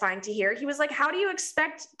satisfying to hear. He was like, how do you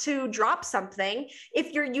expect to drop something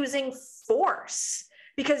if you're using force?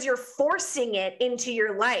 Because you're forcing it into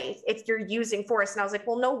your life if you're using force. And I was like,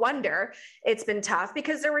 well, no wonder it's been tough,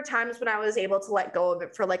 because there were times when I was able to let go of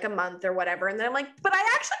it for like a month or whatever. And then I'm like, but I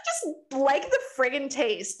actually just like the friggin'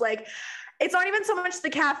 taste. Like, it's not even so much the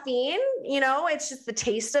caffeine, it's just the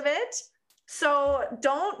taste of it. So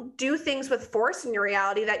don't do things with force in your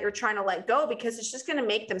reality that you're trying to let go, because it's just going to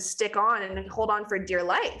make them stick on and hold on for dear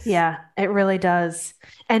life. Yeah, it really does.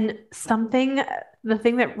 And the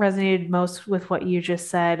thing that resonated most with what you just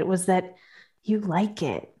said was that you like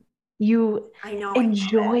it. You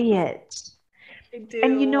enjoy it. I do.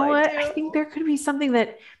 And you know what? I think there could be something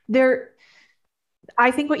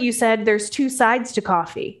I think what you said, there's two sides to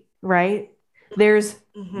coffee, right? There's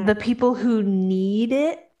the people who need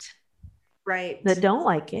it. Right. That don't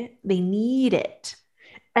like it. They need it.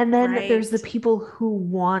 And then there's the people who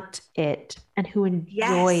want it and who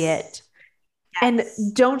enjoy it. Yes. And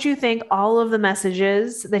don't you think all of the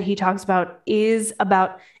messages that he talks about is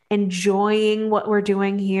about enjoying what we're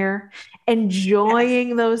doing here,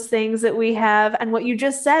 enjoying those things that we have? And what you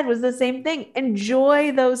just said was the same thing.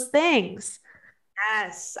 Enjoy those things.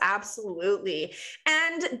 Yes, absolutely.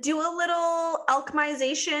 And do a little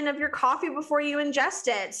alchemization of your coffee before you ingest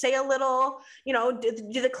it. Say a little,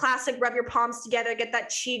 do the classic rub your palms together, get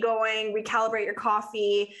that chi going, recalibrate your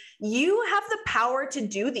coffee. You have the power to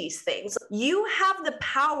do these things. You have the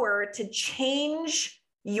power to change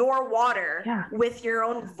your water with your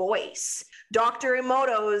own voice. Dr.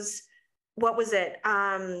 Emoto's, what was it?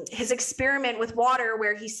 His experiment with water,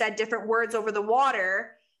 where he said different words over the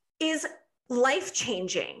water, is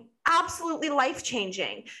life-changing, absolutely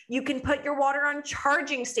life-changing. You can put your water on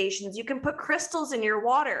charging stations. You can put crystals in your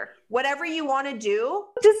water, whatever you want to do.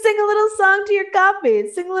 Just sing a little song to your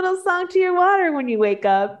coffee, sing a little song to your water when you wake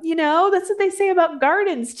up. That's what they say about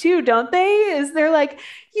gardens too, don't they? They're like,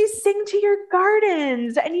 you sing to your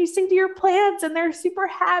gardens and you sing to your plants and they're super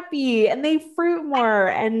happy and they fruit more.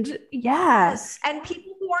 And yes. And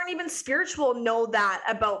people who aren't even spiritual know that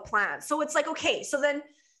about plants. So it's like, okay, so then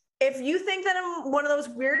if you think that I'm one of those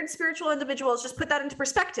weird spiritual individuals, just put that into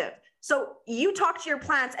perspective. So you talk to your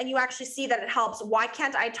plants and you actually see that it helps. Why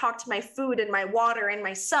can't I talk to my food and my water and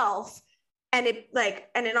myself and it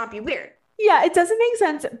not be weird? Yeah, it doesn't make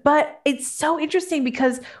sense, but it's so interesting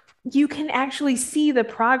because you can actually see the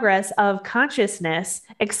progress of consciousness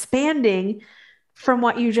expanding from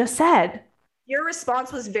what you just said. Your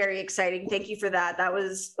response was very exciting. Thank you for that. That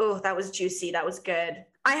was juicy. That was good.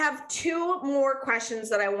 I have two more questions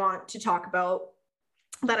that I want to talk about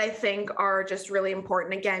that I think are just really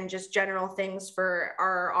important. Again, just general things for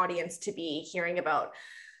our audience to be hearing about.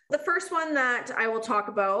 The first one that I will talk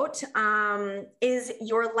about is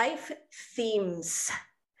your life themes,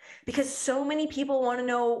 because so many people want to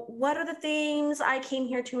know, what are the themes I came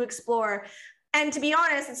here to explore? And to be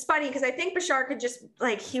honest, it's funny because I think Bashar could just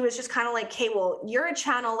he was just kind of like, hey, well, you're a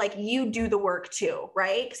channel, you do the work too,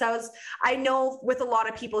 right? Because I know with a lot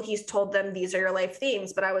of people, he's told them these are your life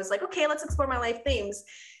themes, but I was like, okay, let's explore my life themes.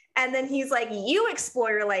 And then he's like, you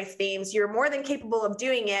explore your life themes. You're more than capable of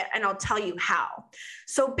doing it. And I'll tell you how.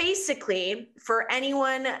 So basically, for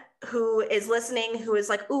anyone who is listening, who is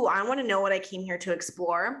like, ooh, I want to know what I came here to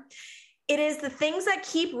explore, it is the things that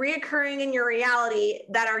keep reoccurring in your reality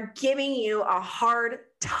that are giving you a hard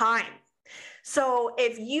time. So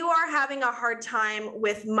if you are having a hard time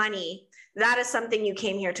with money, that is something you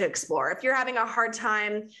came here to explore. If you're having a hard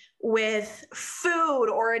time with food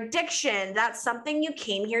or addiction, that's something you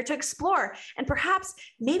came here to explore. And perhaps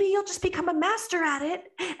maybe you'll just become a master at it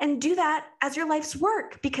and do that as your life's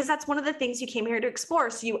work, because that's one of the things you came here to explore.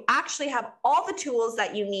 So you actually have all the tools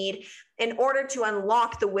that you need in order to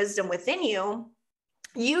unlock the wisdom within you.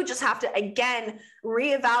 You just have to, again,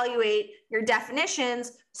 reevaluate your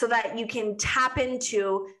definitions so that you can tap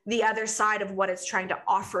into the other side of what it's trying to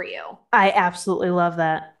offer you. I absolutely love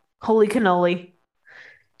that. Holy cannoli.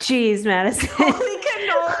 Jeez, Madison. Holy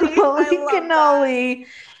cannoli. Holy cannoli.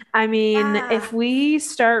 I mean, Yeah. if we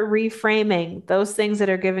start reframing those things that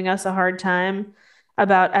are giving us a hard time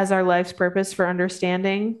about as our life's purpose for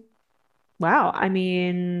understanding, wow. I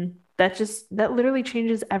mean, that literally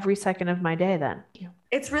changes every second of my day then.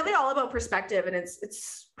 It's really all about perspective, and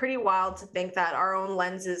it's pretty wild to think that our own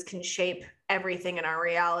lenses can shape everything in our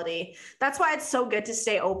reality. That's why it's so good to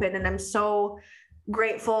stay open, and I'm so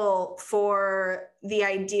grateful for the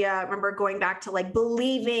idea. I remember going back to like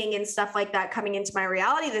believing and stuff like that coming into my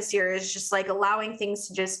reality this year is just like allowing things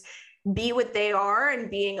to just be what they are and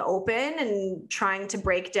being open and trying to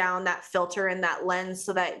break down that filter and that lens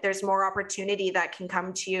so that there's more opportunity that can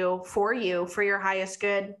come to you for your highest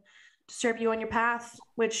good, to serve you on your path,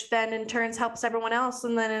 which then in turns helps everyone else.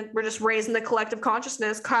 And then we're just raising the collective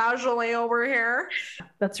consciousness casually over here.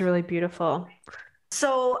 That's really beautiful.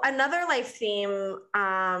 So another life theme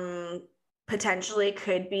potentially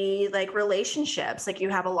could be like relationships. Like you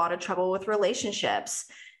have a lot of trouble with relationships,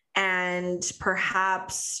 and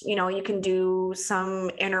perhaps, you know, you can do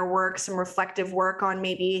some inner work, some reflective work on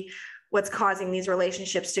maybe what's causing these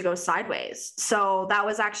relationships to go sideways. So that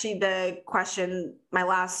was actually the question. My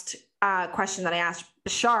last question that I asked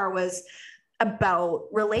Bashar was about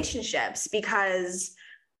relationships, because,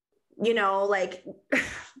 you know, like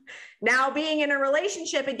now being in a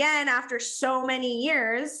relationship again after so many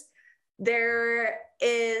years, there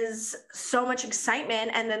is so much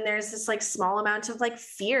excitement, and then there's this like small amount of like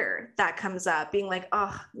fear that comes up, being like,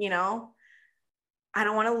 oh, you know, I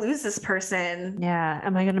don't want to lose this person. Yeah.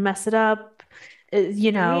 Am I going to mess it up?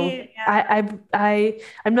 You know, Right? Yeah.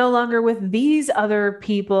 I'm no longer with these other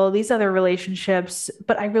people, these other relationships,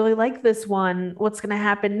 but I really like this one. What's going to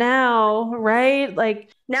happen now? Right?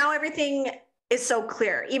 Like, Now everything is so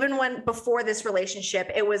clear. Even when before this relationship,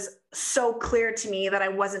 it was so clear to me that I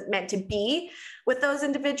wasn't meant to be with those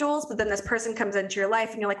individuals. But then this person comes into your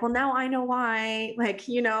life and you're like, well, now I know why. Like,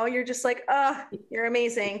 you know, you're just like, you're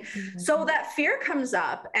amazing. So that fear comes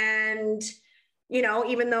up. And, you know,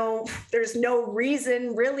 even though there's no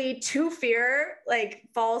reason really to fear, like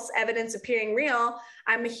false evidence appearing real,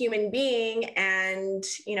 I'm a human being, and,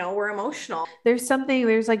 you know, we're emotional. there's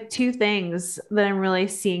like two things that I'm really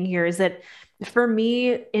seeing here is that for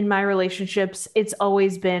me in my relationships, it's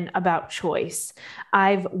always been about choice.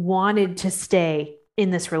 I've wanted to stay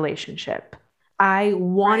in this relationship. I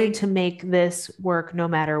wanted Right. to make this work no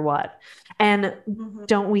matter what. And Mhm.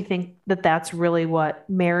 don't we think that that's really what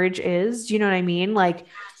marriage is? Do you know what I mean? Like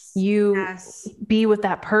you Yes. be with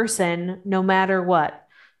that person no matter what,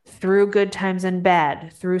 through good times and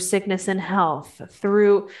bad, through sickness and health,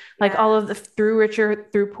 through like all of the Yes. through richer,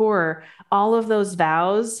 through poorer, all of those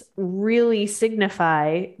vows really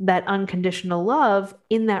signify that unconditional love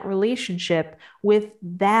in that relationship with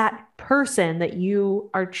that person that you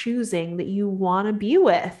are choosing, that you want to be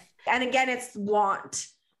with. And again, it's want,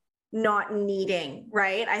 not needing,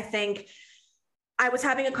 right? I think I was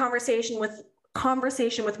having a conversation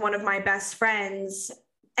with one of my best friends,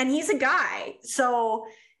 and he's a guy. So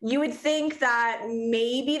you would think that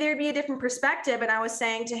maybe there'd be a different perspective. And I was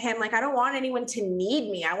saying to him, like, I don't want anyone to need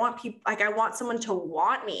me. I want people, like, I want someone to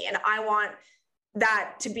want me, and I want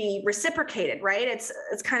that to be reciprocated, right? It's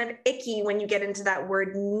kind of icky when you get into that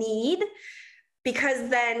word need, because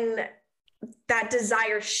then that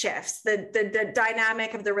desire shifts, the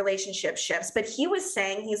dynamic of the relationship shifts. But he was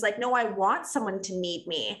saying, he's like, no, I want someone to need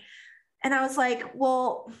me. And I was like,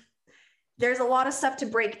 well, there's a lot of stuff to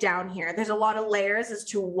break down here. There's a lot of layers as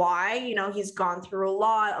to why, you know, he's gone through a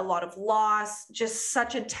lot of loss, just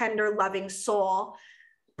such a tender, loving soul.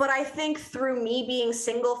 But I think through me being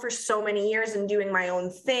single for so many years and doing my own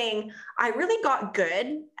thing, I really got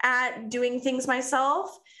good at doing things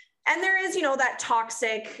myself. And there is, you know, that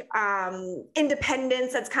toxic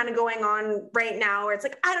independence that's kind of going on right now, where it's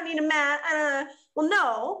like, I don't need a man. Well,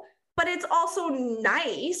 no, but it's also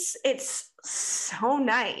nice. It's so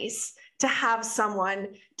nice to have someone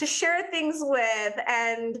to share things with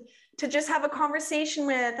and to just have a conversation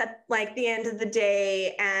with at like the end of the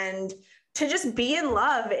day, and to just be in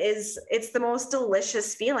love it's the most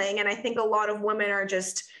delicious feeling. And I think a lot of women are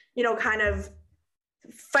just, you know, kind of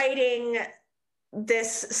fighting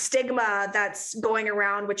this stigma that's going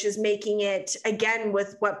around, which is making it, again,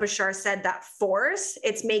 with what Bashar said, that force,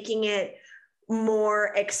 it's making it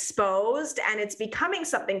more exposed, and it's becoming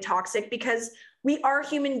something toxic, because we are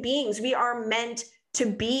human beings. We are meant to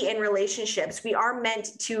be in relationships. We are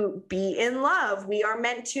meant to be in love. We are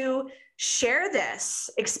meant to share this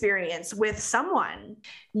experience with someone.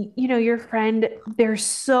 You know, your friend, they're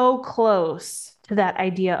so close to that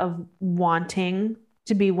idea of wanting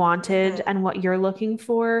to be wanted Mhm. and what you're looking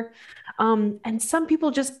for. And some people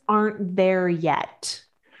just aren't there yet.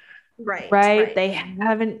 right? They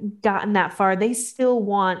haven't gotten that far. They still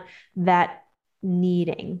want that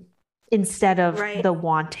needing instead of the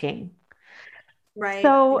wanting. Right.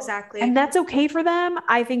 So, exactly. and that's okay for them.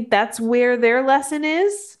 I think that's where their lesson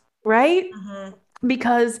is, right?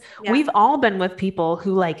 Because we've all been with people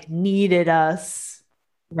who like needed us,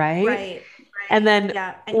 right? And then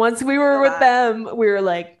once we were with them, we were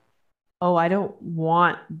like, oh, I don't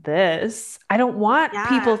want this. I don't want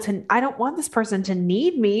I don't want this person to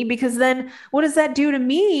need me, because then what does that do to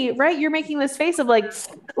me? Right? You're making this face of like,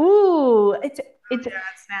 ooh, it's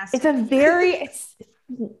nasty. It's a very, it's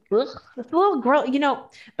a little girl,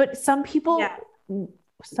 but some people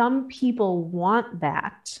want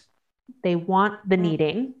that. They want the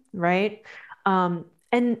needing, right?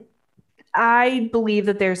 And I believe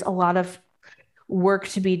that there's a lot of work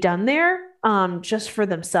to be done there, just for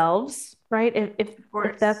themselves, right? If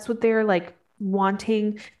that's what they're like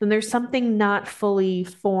wanting, then there's something not fully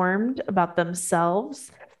formed about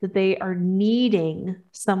themselves, that they are needing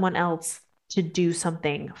someone else to do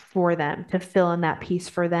something for them, to fill in that piece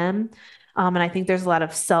for them. And I think there's a lot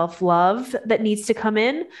of self-love that needs to come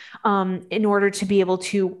in order to be able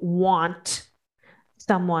to want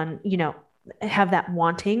someone, have that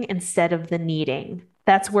wanting instead of the needing.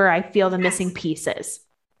 That's where I feel the missing pieces.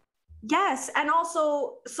 Yes. And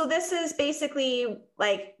also, so this is basically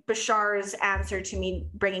like Bashar's answer to me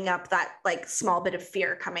bringing up that like small bit of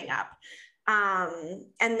fear coming up. And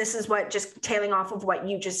this is what, just tailing off of what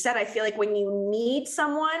you just said, I feel like when you need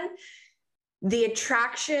someone, the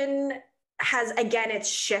attraction has, again, it's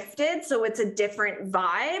shifted. So it's a different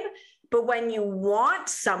vibe. But when you want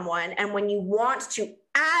someone and when you want to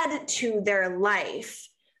add to their life,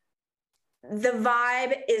 the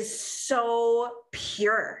vibe is so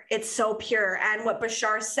pure. It's so pure. And what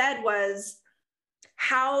Bashar said was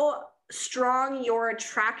how strong your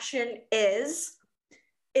attraction is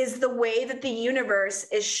the way that the universe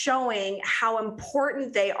is showing how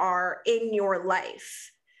important they are in your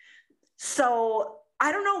life. So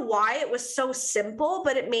I don't know why it was so simple,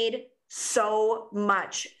 but it made so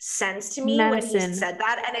much sense to me, Madison, when he said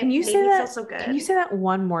that. And it made me feel so good. Can you say that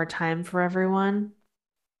one more time for everyone?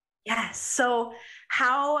 Yes. So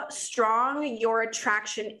how strong your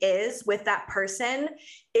attraction is with that person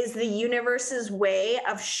is the universe's way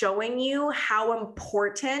of showing you how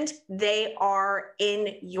important they are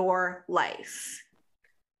in your life.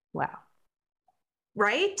 Wow.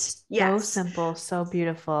 Right? Yes. So simple, so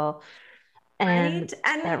beautiful. And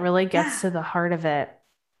that really gets to the heart of it.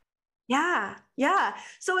 Yeah. Yeah.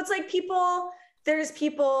 So it's like there's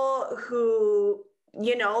people who,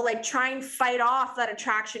 like try and fight off that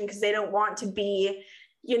attraction because they don't want to be,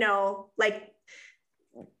 like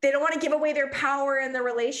they don't want to give away their power in the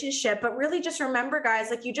relationship. But really just remember, guys,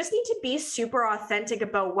 like you just need to be super authentic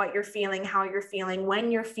about what you're feeling, how you're feeling,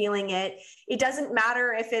 when you're feeling it. It doesn't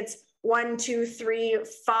matter if it's 1, 2, 3,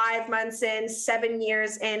 5 months in, 7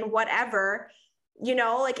 years in, whatever,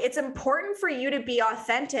 like it's important for you to be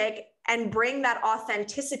authentic and bring that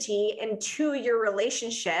authenticity into your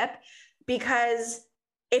relationship. Because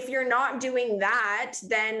if you're not doing that,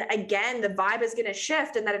 then again, the vibe is going to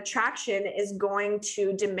shift and that attraction is going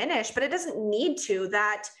to diminish, but it doesn't need to.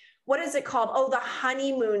 What is it called? Oh, the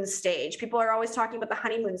honeymoon stage. People are always talking about the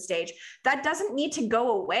honeymoon stage. That doesn't need to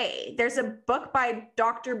go away. There's a book by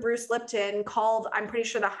Dr. Bruce Lipton called, I'm pretty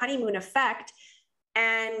sure, The Honeymoon Effect.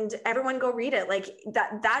 And everyone go read it. Like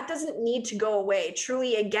that doesn't need to go away.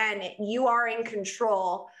 Truly, again, you are in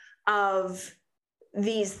control of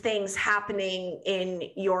these things happening in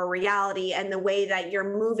your reality and the way that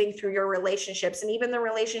you're moving through your relationships and even the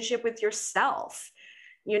relationship with yourself.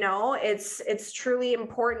 It's truly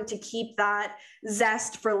important to keep that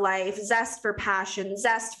zest for life, zest for passion,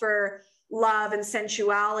 zest for love and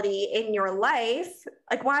sensuality in your life.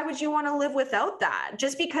 Like, why would you want to live without that?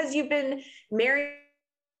 Just because you've been married,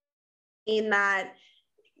 in that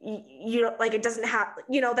like it doesn't have,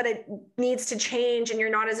 that it needs to change and you're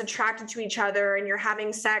not as attracted to each other and you're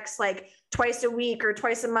having sex like twice a week or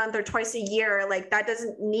twice a month or twice a year. Like that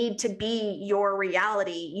doesn't need to be your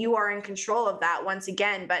reality. You are in control of that once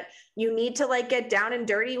again, but you need to like get down and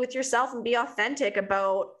dirty with yourself and be authentic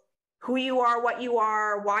about who you are, what you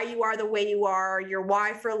are, why you are the way you are, your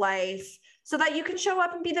why for life, so that you can show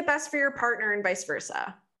up and be the best for your partner and vice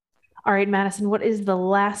versa. All right, Madison, what is the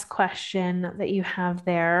last question that you have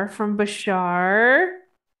there from Bashar?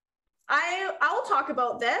 I'll talk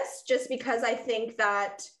about this just because I think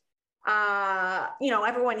that,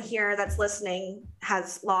 everyone here that's listening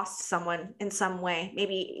has lost someone in some way,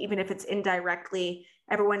 maybe even if it's indirectly.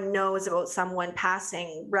 everyone knows about someone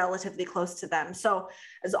passing relatively close to them. So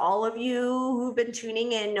as all of you who've been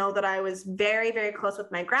tuning in know that I was very, very close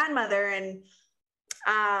with my grandmother. And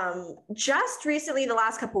just recently, the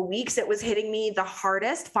last couple of weeks, it was hitting me the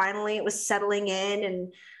hardest. Finally, it was settling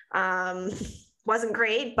in, and wasn't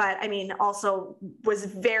great, but I mean, also was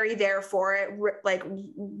very there for it, like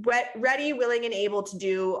ready, willing, and able to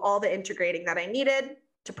do all the integrating that I needed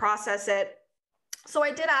to process it. So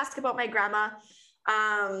I did ask about my grandma.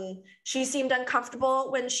 She seemed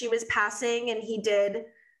uncomfortable when she was passing, and he did,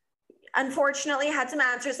 unfortunately, had some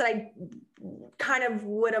answers that I kind of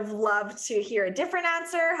would have loved to hear a different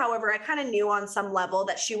answer. However, I kind of knew on some level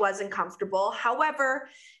that she wasn't comfortable. However,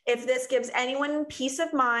 if this gives anyone peace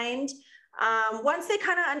of mind, once they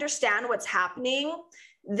kind of understand what's happening,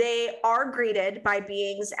 they are greeted by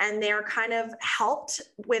beings, and they're kind of helped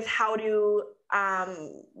with how to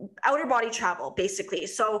outer body travel, basically.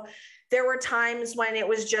 So there were times when it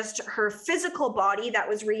was just her physical body that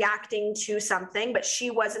was reacting to something, but she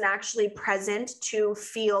wasn't actually present to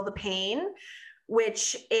feel the pain,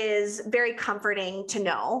 which is very comforting to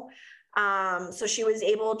know. So she was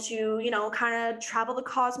able to, you know, kind of travel the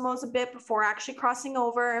cosmos a bit before actually crossing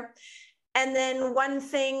over. And then one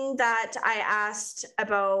thing that I asked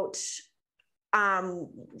about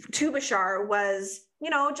to Bashar was, you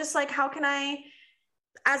know, just like, how can I,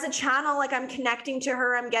 as a channel, like I'm connecting to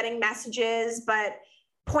her, I'm getting messages, but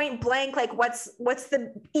point blank, like what's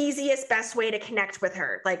the easiest, best way to connect with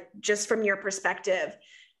her? Like just from your perspective.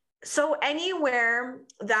 So anywhere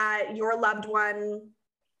that your loved one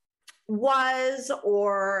was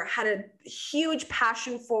or had a huge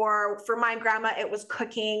passion for my grandma, it was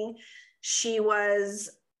cooking. She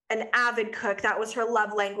was an avid cook. That was her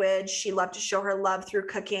love language. She loved to show her love through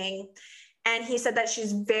cooking. And he said that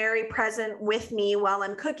she's very present with me while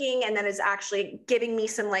I'm cooking, and that is actually giving me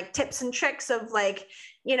some like tips and tricks of like,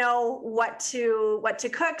 you know, what to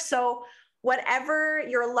cook. So whatever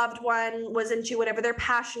your loved one was into, whatever their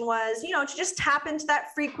passion was, you know, to just tap into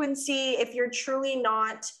that frequency. If you're truly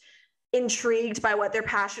not intrigued by what their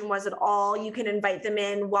passion was at all, you can invite them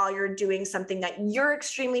in while you're doing something that you're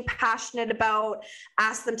extremely passionate about.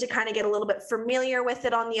 Ask them to kind of get a little bit familiar with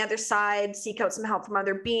it on the other side, seek out some help from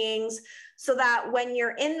other beings, so that when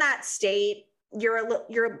you're in that state,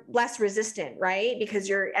 you're less resistant, right? Because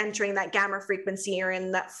you're entering that gamma frequency, you're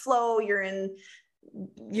in that flow, you're in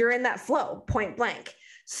that flow, point blank.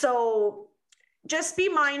 So just be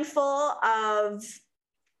mindful of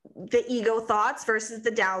the ego thoughts versus the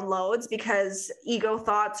downloads, because ego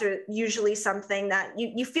thoughts are usually something that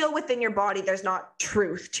you feel within your body. There's not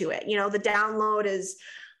truth to it. You know, the download is,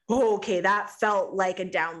 oh, okay, that felt like a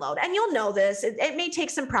download. And you'll know this. It may take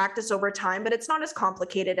some practice over time, but it's not as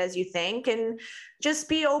complicated as you think. And just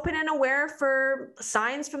be open and aware for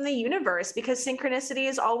signs from the universe, because synchronicity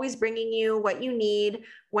is always bringing you what you need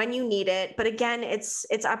when you need it. But again, it's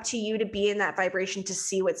up to you to be in that vibration to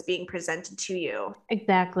see what's being presented to you.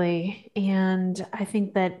 Exactly. And I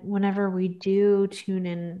think that whenever we do tune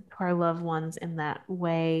in to our loved ones in that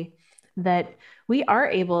way, that we are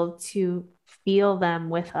able to feel them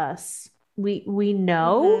with us. We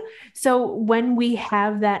know. Mm-hmm. So when we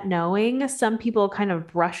have that knowing, some people kind of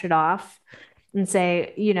brush it off and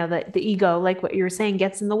say, you know, that the ego, like what you were saying,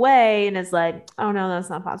 gets in the way and is like, oh no, that's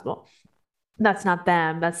not possible. That's not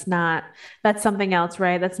them. That's something else,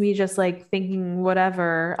 right? That's me just like thinking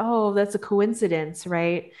whatever. Oh, that's a coincidence,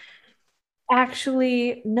 right?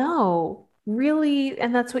 Actually, no, really.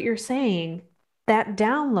 And that's what you're saying. That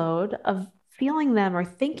download of feeling them or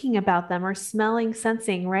thinking about them or smelling,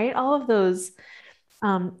 sensing, right? All of those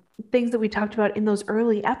things that we talked about in those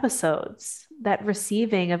early episodes, that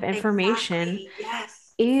receiving of information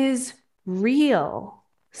is real.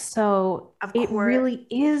 So it really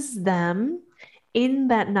is them in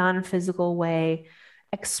that non-physical way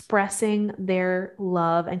expressing their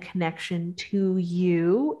love and connection to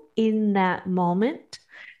you in that moment.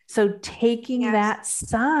 So taking that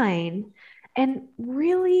sign and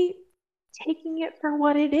really taking it for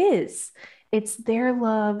what it is. It's their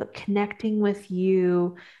love connecting with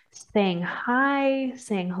you, saying hi,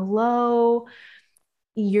 saying hello.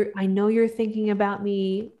 I know you're thinking about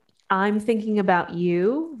me. I'm thinking about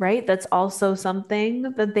you, right? That's also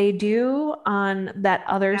something that they do on that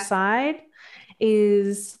other side.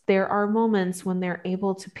 Is there are moments when they're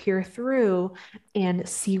able to peer through and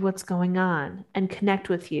see what's going on and connect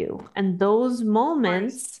with you. And those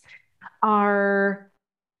moments are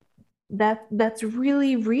that's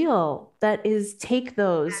really real. That is, take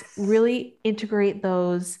those, really integrate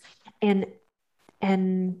those and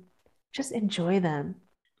just enjoy them.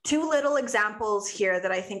 Two little examples here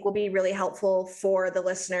that I think will be really helpful for the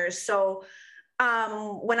listeners. So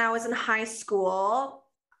when I was in high school,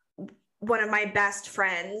 one of my best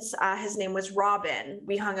friends, his name was Robin.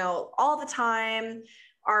 We hung out all the time.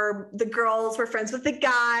 The girls were friends with the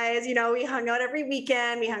guys. You know, we hung out every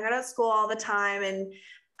weekend. We hung out at school all the time. And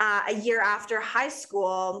a year after high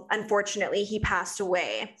school, unfortunately, he passed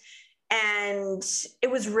away. And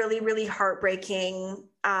it was really, really heartbreaking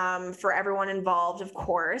for everyone involved, of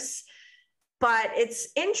course. But it's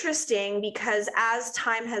interesting because as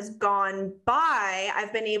time has gone by,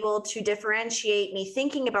 I've been able to differentiate me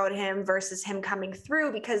thinking about him versus him coming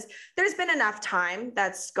through, because there's been enough time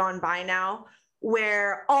that's gone by now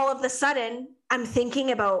where all of a sudden I'm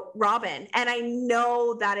thinking about Robin, and I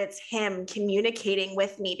know that it's him communicating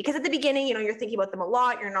with me, because at the beginning, you know, you're thinking about them a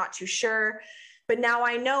lot. You're not too sure. But now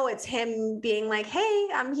I know it's him being like, hey,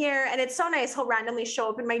 I'm here. And it's so nice. He'll randomly show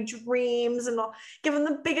up in my dreams and I'll give him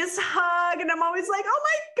the biggest hug. And I'm always like, oh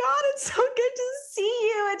my God, it's so good to see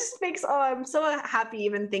you. It just makes, I'm so happy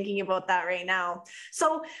even thinking about that right now.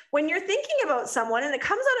 So when you're thinking about someone and it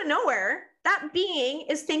comes out of nowhere, that being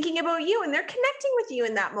is thinking about you and they're connecting with you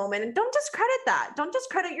in that moment. And don't discredit that. Don't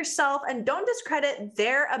discredit yourself, and don't discredit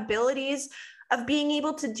their abilities of being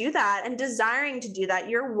able to do that and desiring to do that.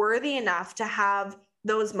 You're worthy enough to have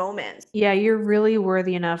those moments. Yeah, you're really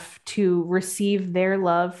worthy enough to receive their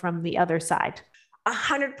love from the other side.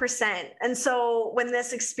 100%. And so when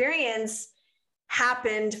this experience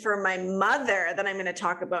happened for my mother that I'm going to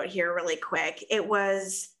talk about here really quick, it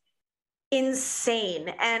was insane.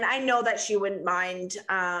 And I know that she wouldn't mind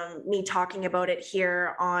me talking about it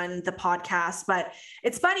here on the podcast, but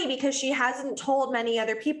it's funny because she hasn't told many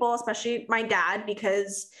other people, especially my dad,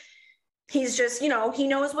 because he's just, you know, he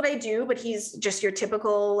knows what I do, but he's just your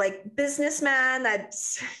typical like businessman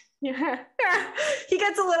that's, yeah, he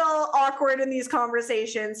gets a little awkward in these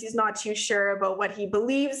conversations. He's not too sure about what he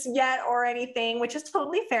believes yet or anything, which is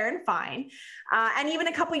totally fair and fine. And even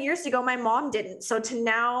a couple of years ago, my mom didn't. So to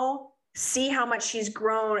now see how much she's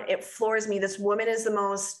grown, it floors me. This woman is the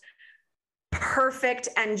most perfect,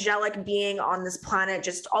 angelic being on this planet,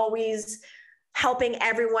 just always helping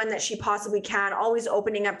everyone that she possibly can, always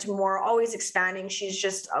opening up to more, always expanding. She's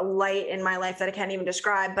just a light in my life that I can't even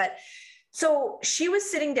describe. But so she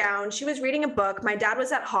was sitting down, she was reading a book. My dad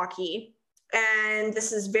was at hockey, and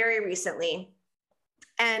this is very recently.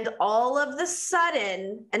 And all of the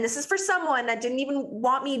sudden, and this is for someone that didn't even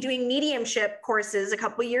want me doing mediumship courses a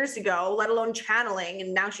couple of years ago, let alone channeling,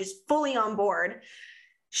 and now she's fully on board.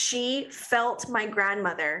 She felt my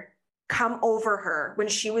grandmother come over her when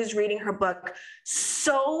she was reading her book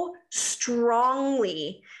so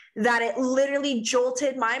strongly that it literally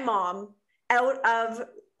jolted my mom out of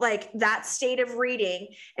like that state of reading.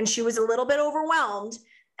 And she was a little bit overwhelmed.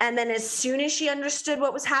 And then as soon as she understood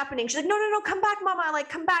what was happening, she's like, no, come back, mama. Like,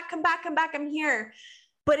 come back. I'm here.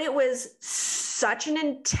 But it was such an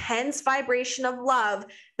intense vibration of love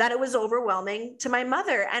that it was overwhelming to my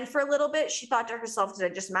mother. And for a little bit, she thought to herself,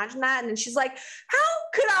 did I just imagine that? And then she's like, how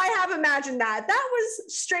could I have imagined that? That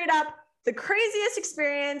was straight up the craziest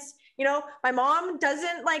experience. You know, my mom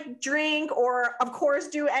doesn't like drink or, of course,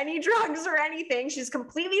 do any drugs or anything. She's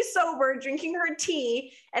completely sober, drinking her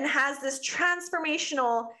tea, and has this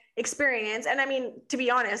transformational experience. And I mean, to be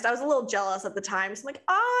honest, I was a little jealous at the time. So I'm like,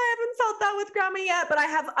 I haven't felt that with grandma yet, but I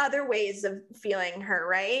have other ways of feeling her,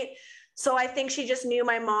 right? So I think she just knew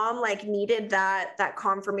my mom like needed that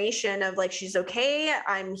confirmation of like, she's okay.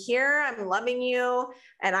 I'm here. I'm loving you.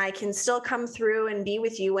 And I can still come through and be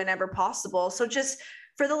with you whenever possible. So just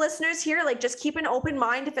for the listeners here, like just keep an open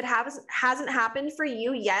mind. If it hasn't happened for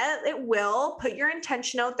you yet, it will. Put your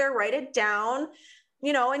intention out there, write it down,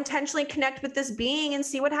 you know, intentionally connect with this being and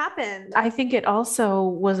see what happens. I think it also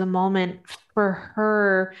was a moment for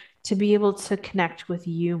her to be able to connect with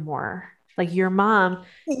you more, like your mom.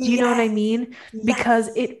 Do you know what I mean? Yes. Because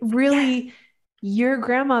it really, your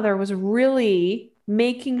grandmother was really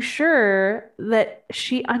making sure that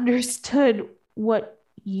she understood what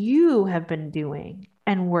you have been doing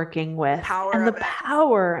and working with, and the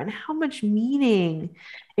power and how much meaning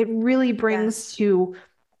it really brings to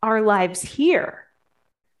our lives here.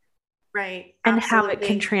 Right. And Absolutely. how it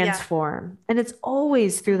can transform. And it's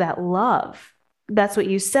always through that love. That's what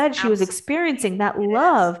you said. She was experiencing that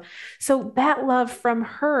love. So that love from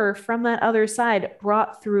her, from that other side,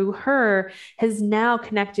 brought through her, has now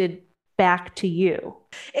connected back to you.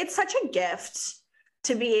 It's such a gift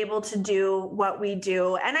to be able to do what we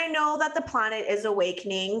do. And I know that the planet is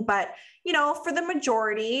awakening, but you know, for the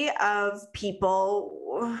majority of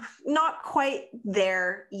people, not quite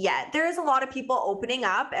there yet. There is a lot of people opening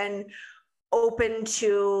up and open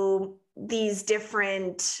to these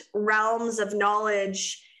different realms of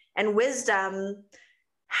knowledge and wisdom.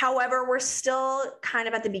 However, we're still kind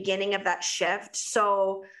of at the beginning of that shift.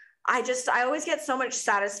 So I always get so much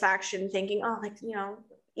satisfaction thinking, oh, like, you know,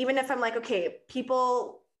 even if I'm like, okay,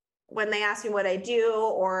 people, when they ask me what I do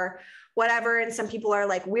or whatever, and some people are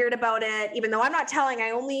like weird about it, even though I'm not telling,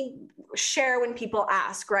 I only share when people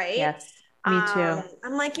ask, right? Yes. Me too.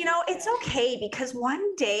 I'm like, you know, it's okay because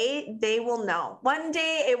one day they will know. One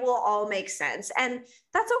day it will all make sense. And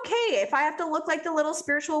that's okay. If I have to look like the little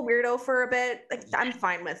spiritual weirdo for a bit, like, I'm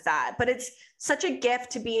fine with that. But it's such a gift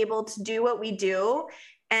to be able to do what we do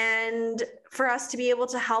and for us to be able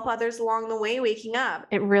to help others along the way waking up.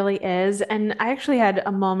 It really is. And I actually had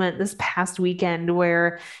a moment this past weekend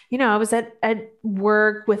where, you know, I was at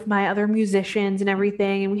work with my other musicians and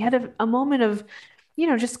everything. And we had a moment of, you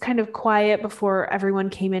know, just kind of quiet before everyone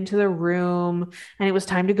came into the room and it was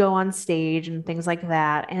time to go on stage and things like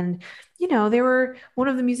that. And, you know, one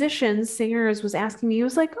of the musicians, singers was asking me, he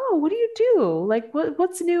was like, oh, what do you do? Like,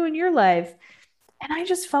 what's new in your life? And I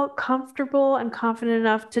just felt comfortable and confident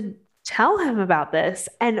enough to tell him about this.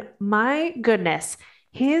 And my goodness,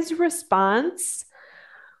 his response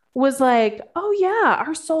was like, oh yeah,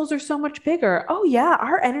 our souls are so much bigger. Oh yeah,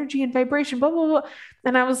 our energy and vibration, blah, blah, blah.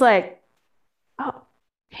 And I was like, oh,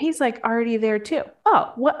 he's like already there too.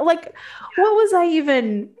 Oh, what was I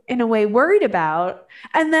even in a way worried about?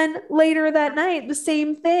 And then later that night, the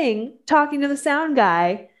same thing, talking to the sound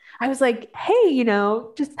guy, I was like, hey, you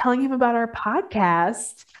know, just telling him about our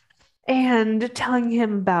podcast and telling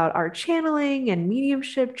him about our channeling and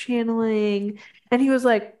mediumship channeling. And he was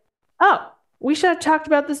like, oh, we should have talked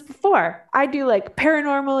about this before. I do like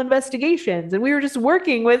paranormal investigations and we were just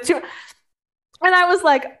working with two. And I was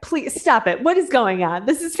like, please stop it. What is going on?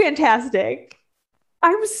 This is fantastic.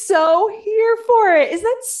 I'm so here for it. Is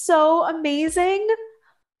that so amazing?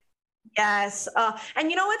 Yes. And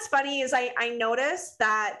you know what's funny is I noticed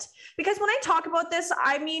that because when I talk about this,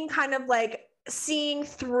 I mean kind of like seeing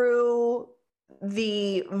through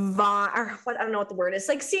the or what, I don't know what the word is,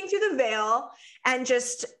 like seeing through the veil and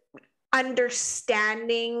just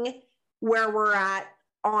understanding where we're at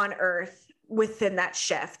on earth within that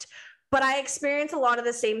shift. But I experience a lot of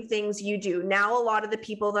the same things you do. Now, a lot of the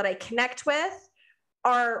people that I connect with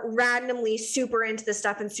are randomly super into this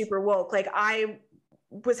stuff and super woke. Like I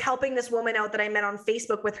was helping this woman out that I met on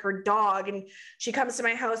Facebook with her dog, and she comes to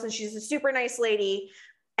my house and she's a super nice lady.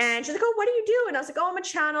 And she's like, oh, what do you do? And I was like, oh, I'm a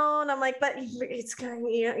channel. And I'm like, but it's going,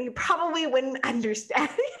 you probably wouldn't understand.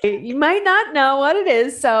 You might not know what it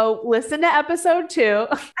is. So listen to episode 2.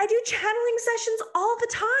 I do channeling sessions all the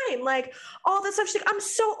time. Like all this stuff. She's like, I'm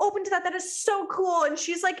so open to that. That is so cool. And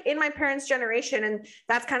she's like in my parents' generation. And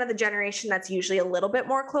that's kind of the generation that's usually a little bit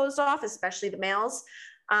more closed off, especially the males.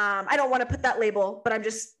 I don't want to put that label, but I'm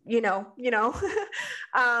just, you know.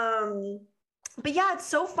 But yeah, it's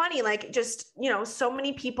so funny. Like just, you know, so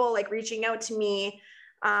many people like reaching out to me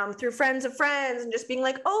through friends of friends and just being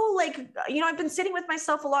like, oh, like, you know, I've been sitting with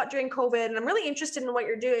myself a lot during COVID and I'm really interested in what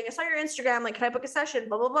you're doing. I saw your Instagram, like, can I book a session?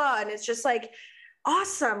 Blah, blah, blah. And it's just like,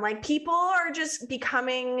 awesome. Like people are just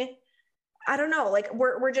becoming, I don't know, like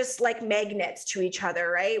we're just like magnets to each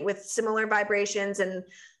other, right? With similar vibrations and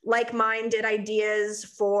like-minded ideas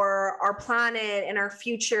for our planet and our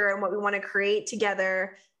future and what we want to create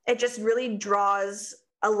together. It just really draws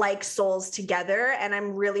alike souls together. And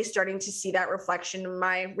I'm really starting to see that reflection in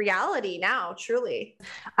my reality now, truly.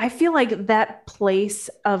 I feel like that place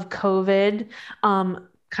of COVID,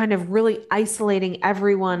 kind of really isolating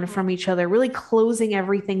everyone from each other, really closing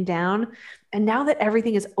everything down. And now that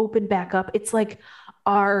everything is opened back up, it's like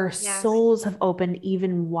our souls have opened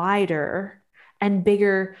even wider and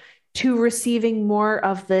bigger to receiving more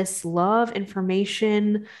of this love,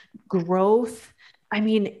 information, growth. I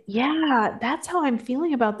mean, yeah, that's how I'm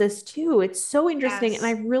feeling about this too. It's so interesting. And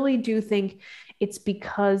I really do think it's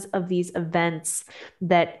because of these events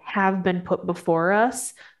that have been put before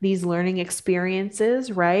us, these learning experiences,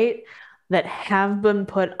 right? That have been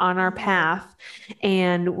put on our path.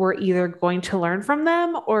 And we're either going to learn from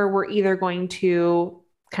them or we're either going to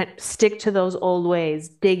kind of stick to those old ways,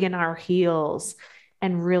 dig in our heels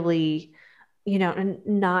and really, you know, and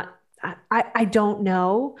not, I don't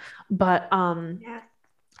know, but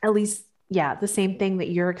at least, yeah, the same thing that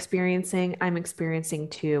you're experiencing, I'm experiencing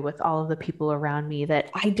too with all of the people around me that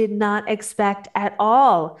I did not expect at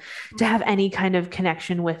all to have any kind of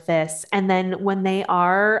connection with this. And then when they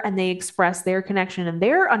are and they express their connection and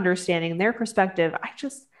their understanding and their perspective, I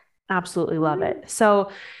just absolutely love it. So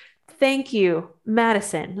thank you,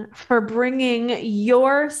 Madison, for bringing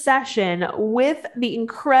your session with the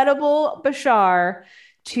incredible Bashar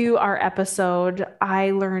to our episode.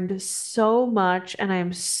 I learned so much and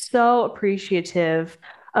I'm so appreciative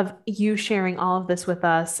of you sharing all of this with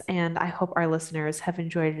us. And I hope our listeners have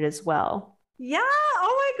enjoyed it as well. Yeah.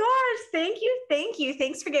 Oh my gosh. Thank you. Thank you.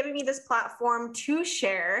 Thanks for giving me this platform to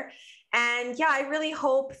share. And yeah, I really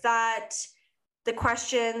hope that the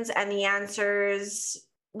questions and the answers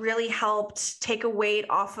really helped take a weight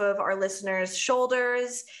off of our listeners'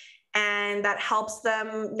 shoulders, and that helps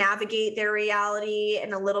them navigate their reality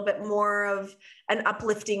in a little bit more of an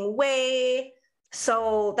uplifting way.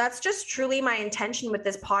 So that's just truly my intention with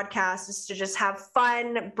this podcast, is to just have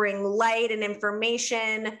fun, bring light and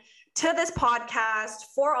information to this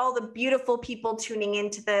podcast for all the beautiful people tuning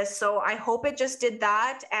into this. So I hope it just did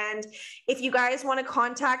that. And if you guys want to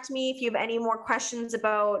contact me, if you have any more questions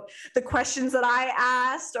about the questions that I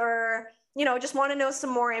asked, or just want to know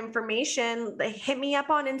some more information, hit me up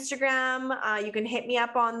on Instagram. You can hit me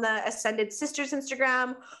up on the Ascended Sisters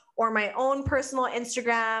Instagram or my own personal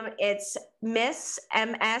Instagram. It's ms.madison,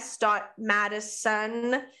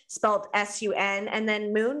 spelled S-U-N, and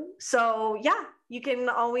then moon. So yeah, you can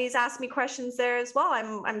always ask me questions there as well.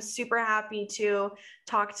 I'm super happy to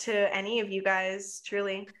talk to any of you guys,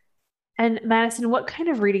 truly. And Madison, what kind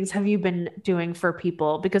of readings have you been doing for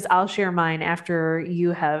people? Because I'll share mine after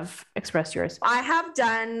you have expressed yours. I have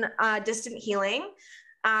done distant healing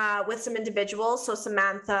with some individuals. So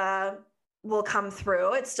Samantha will come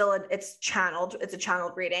through. It's channeled. It's a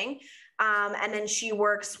channeled reading. And then she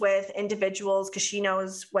works with individuals because she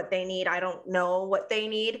knows what they need. I don't know what they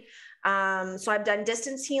need. So I've done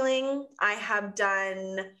distance healing. I have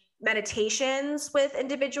done meditations with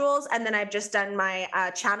individuals, and then I've just done my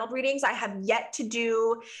channeled readings. I have yet to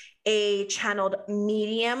do a channeled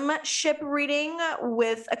mediumship reading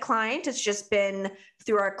with a client. It's just been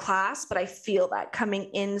through our class, but I feel that coming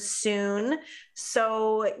in soon.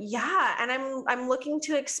 So yeah, and I'm looking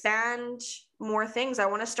to expand more things. I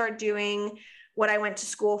want to start doing what I went to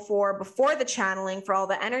school for before the channeling, for all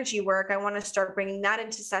the energy work. I want to start bringing that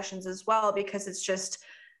into sessions as well, because it's just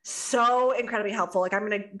so incredibly helpful. Like, I'm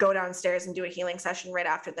going to go downstairs and do a healing session right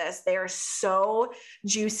after this. They are so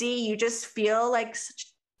juicy. You just feel like such a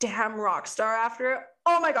damn rock star after.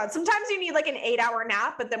 Oh my God. Sometimes you need like an 8-hour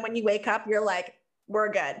nap, but then when you wake up, you're like,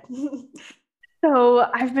 we're good. So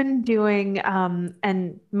I've been doing,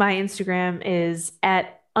 and my Instagram is @_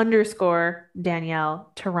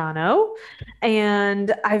 Danielle Toronto.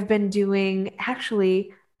 And I've been doing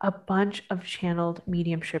actually a bunch of channeled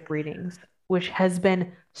mediumship readings, which has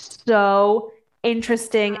been so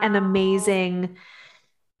interesting and amazing.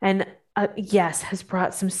 And yes, has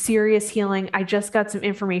brought some serious healing. I just got some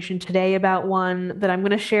information today about one that I'm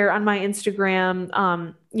going to share on my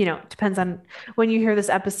Instagram. It depends on when you hear this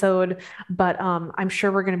episode, but I'm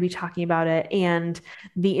sure we're going to be talking about it. And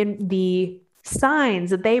the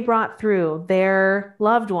signs that they brought through their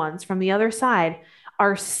loved ones from the other side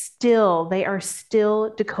are still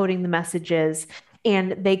decoding the messages,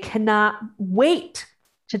 and they cannot wait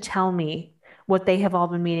to tell me what they have all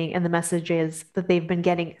been meaning and the messages that they've been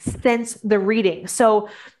getting since the reading. So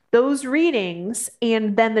those readings,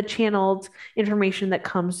 and then the channeled information that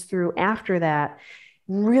comes through after that,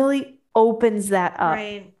 really opens that up.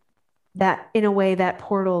 Right. That, in a way, that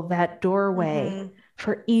portal, that doorway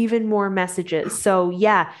for even more messages. So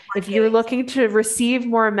yeah, if you're looking to receive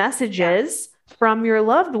more messages from your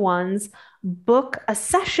loved ones, book a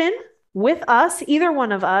session with us, either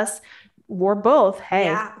one of us or both.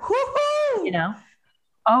 Hey,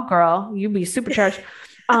 oh girl, you be supercharged.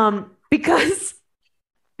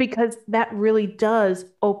 Because that really does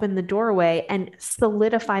open the doorway and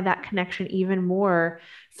solidify that connection even more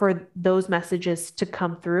for those messages to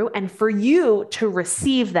come through and for you to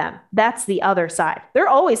receive them. That's the other side. They're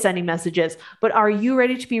always sending messages, but are you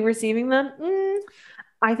ready to be receiving them?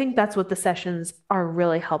 I think that's what the sessions are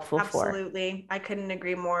really helpful for. Absolutely. I couldn't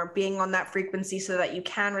agree more. Being on that frequency so that you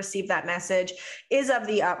can receive that message is of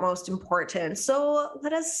the utmost importance. So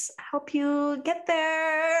let us help you get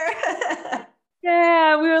there.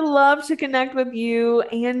 Yeah, we would love to connect with you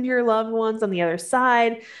and your loved ones on the other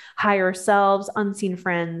side, higher selves, unseen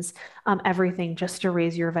friends, everything just to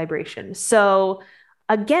raise your vibration. So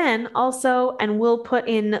again, also, and we'll put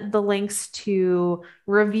in the links to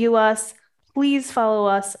review us. Please follow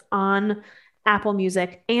us on Apple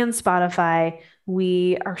Music and Spotify.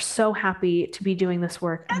 We are so happy to be doing this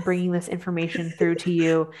work and bringing this information through to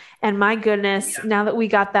you. And my goodness, now that we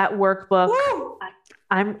got that workbook,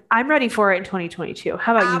 I'm ready for it in 2022.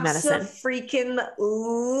 How about you, Madison? Freaking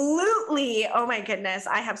absolutely. Oh my goodness.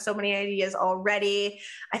 I have so many ideas already.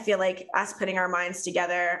 I feel like us putting our minds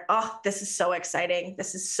together. Oh, this is so exciting.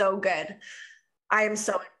 This is so good. I am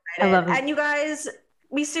so excited. I love it. And you guys,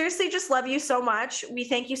 we seriously just love you so much. We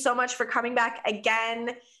thank you so much for coming back again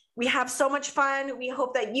We have so much fun. We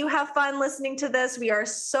hope that you have fun listening to this. We are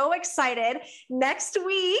so excited. Next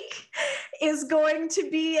week is going to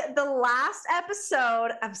be the last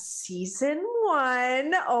episode of season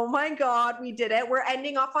 1. Oh my God, we did it. We're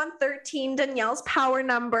ending off on 13, Danielle's power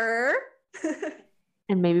number.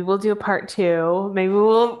 And maybe we'll do a part 2. Maybe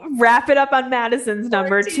we'll wrap it up on Madison's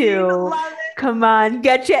number 2. Love it. Come on,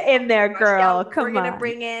 get you in there, girl. Yeah, Come on. We're going to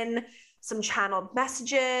bring in some channeled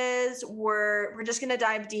messages. We're just going to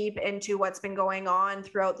dive deep into what's been going on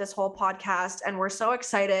throughout this whole podcast. And we're so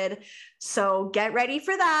excited. So get ready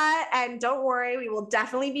for that. And don't worry, we will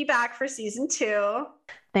definitely be back for season 2.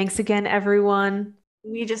 Thanks again, everyone.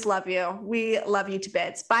 We just love you. We love you to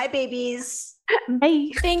bits. Bye, babies. Bye.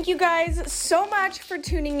 Thank you guys so much for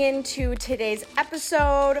tuning in to today's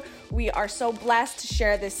episode. We are so blessed to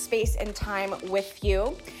share this space and time with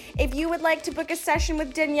you. If you would like to book a session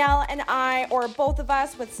with Danielle and I, or both of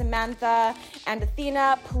us with Samantha and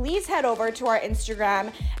Athena, please head over to our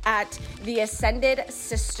Instagram at The Ascended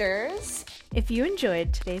Sisters. If you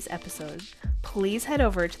enjoyed today's episode, please head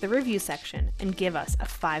over to the review section and give us a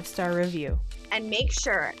 5-star review. And make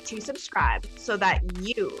sure to subscribe so that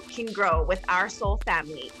you can grow with our soul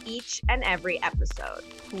family each and every episode.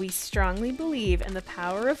 We strongly believe in the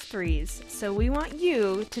power of 3s, so we want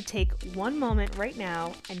you to take one moment right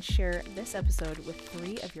now and share this episode with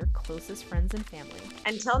 3 of your closest friends and family.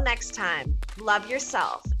 Until next time, love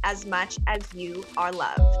yourself as much as you are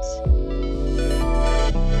loved.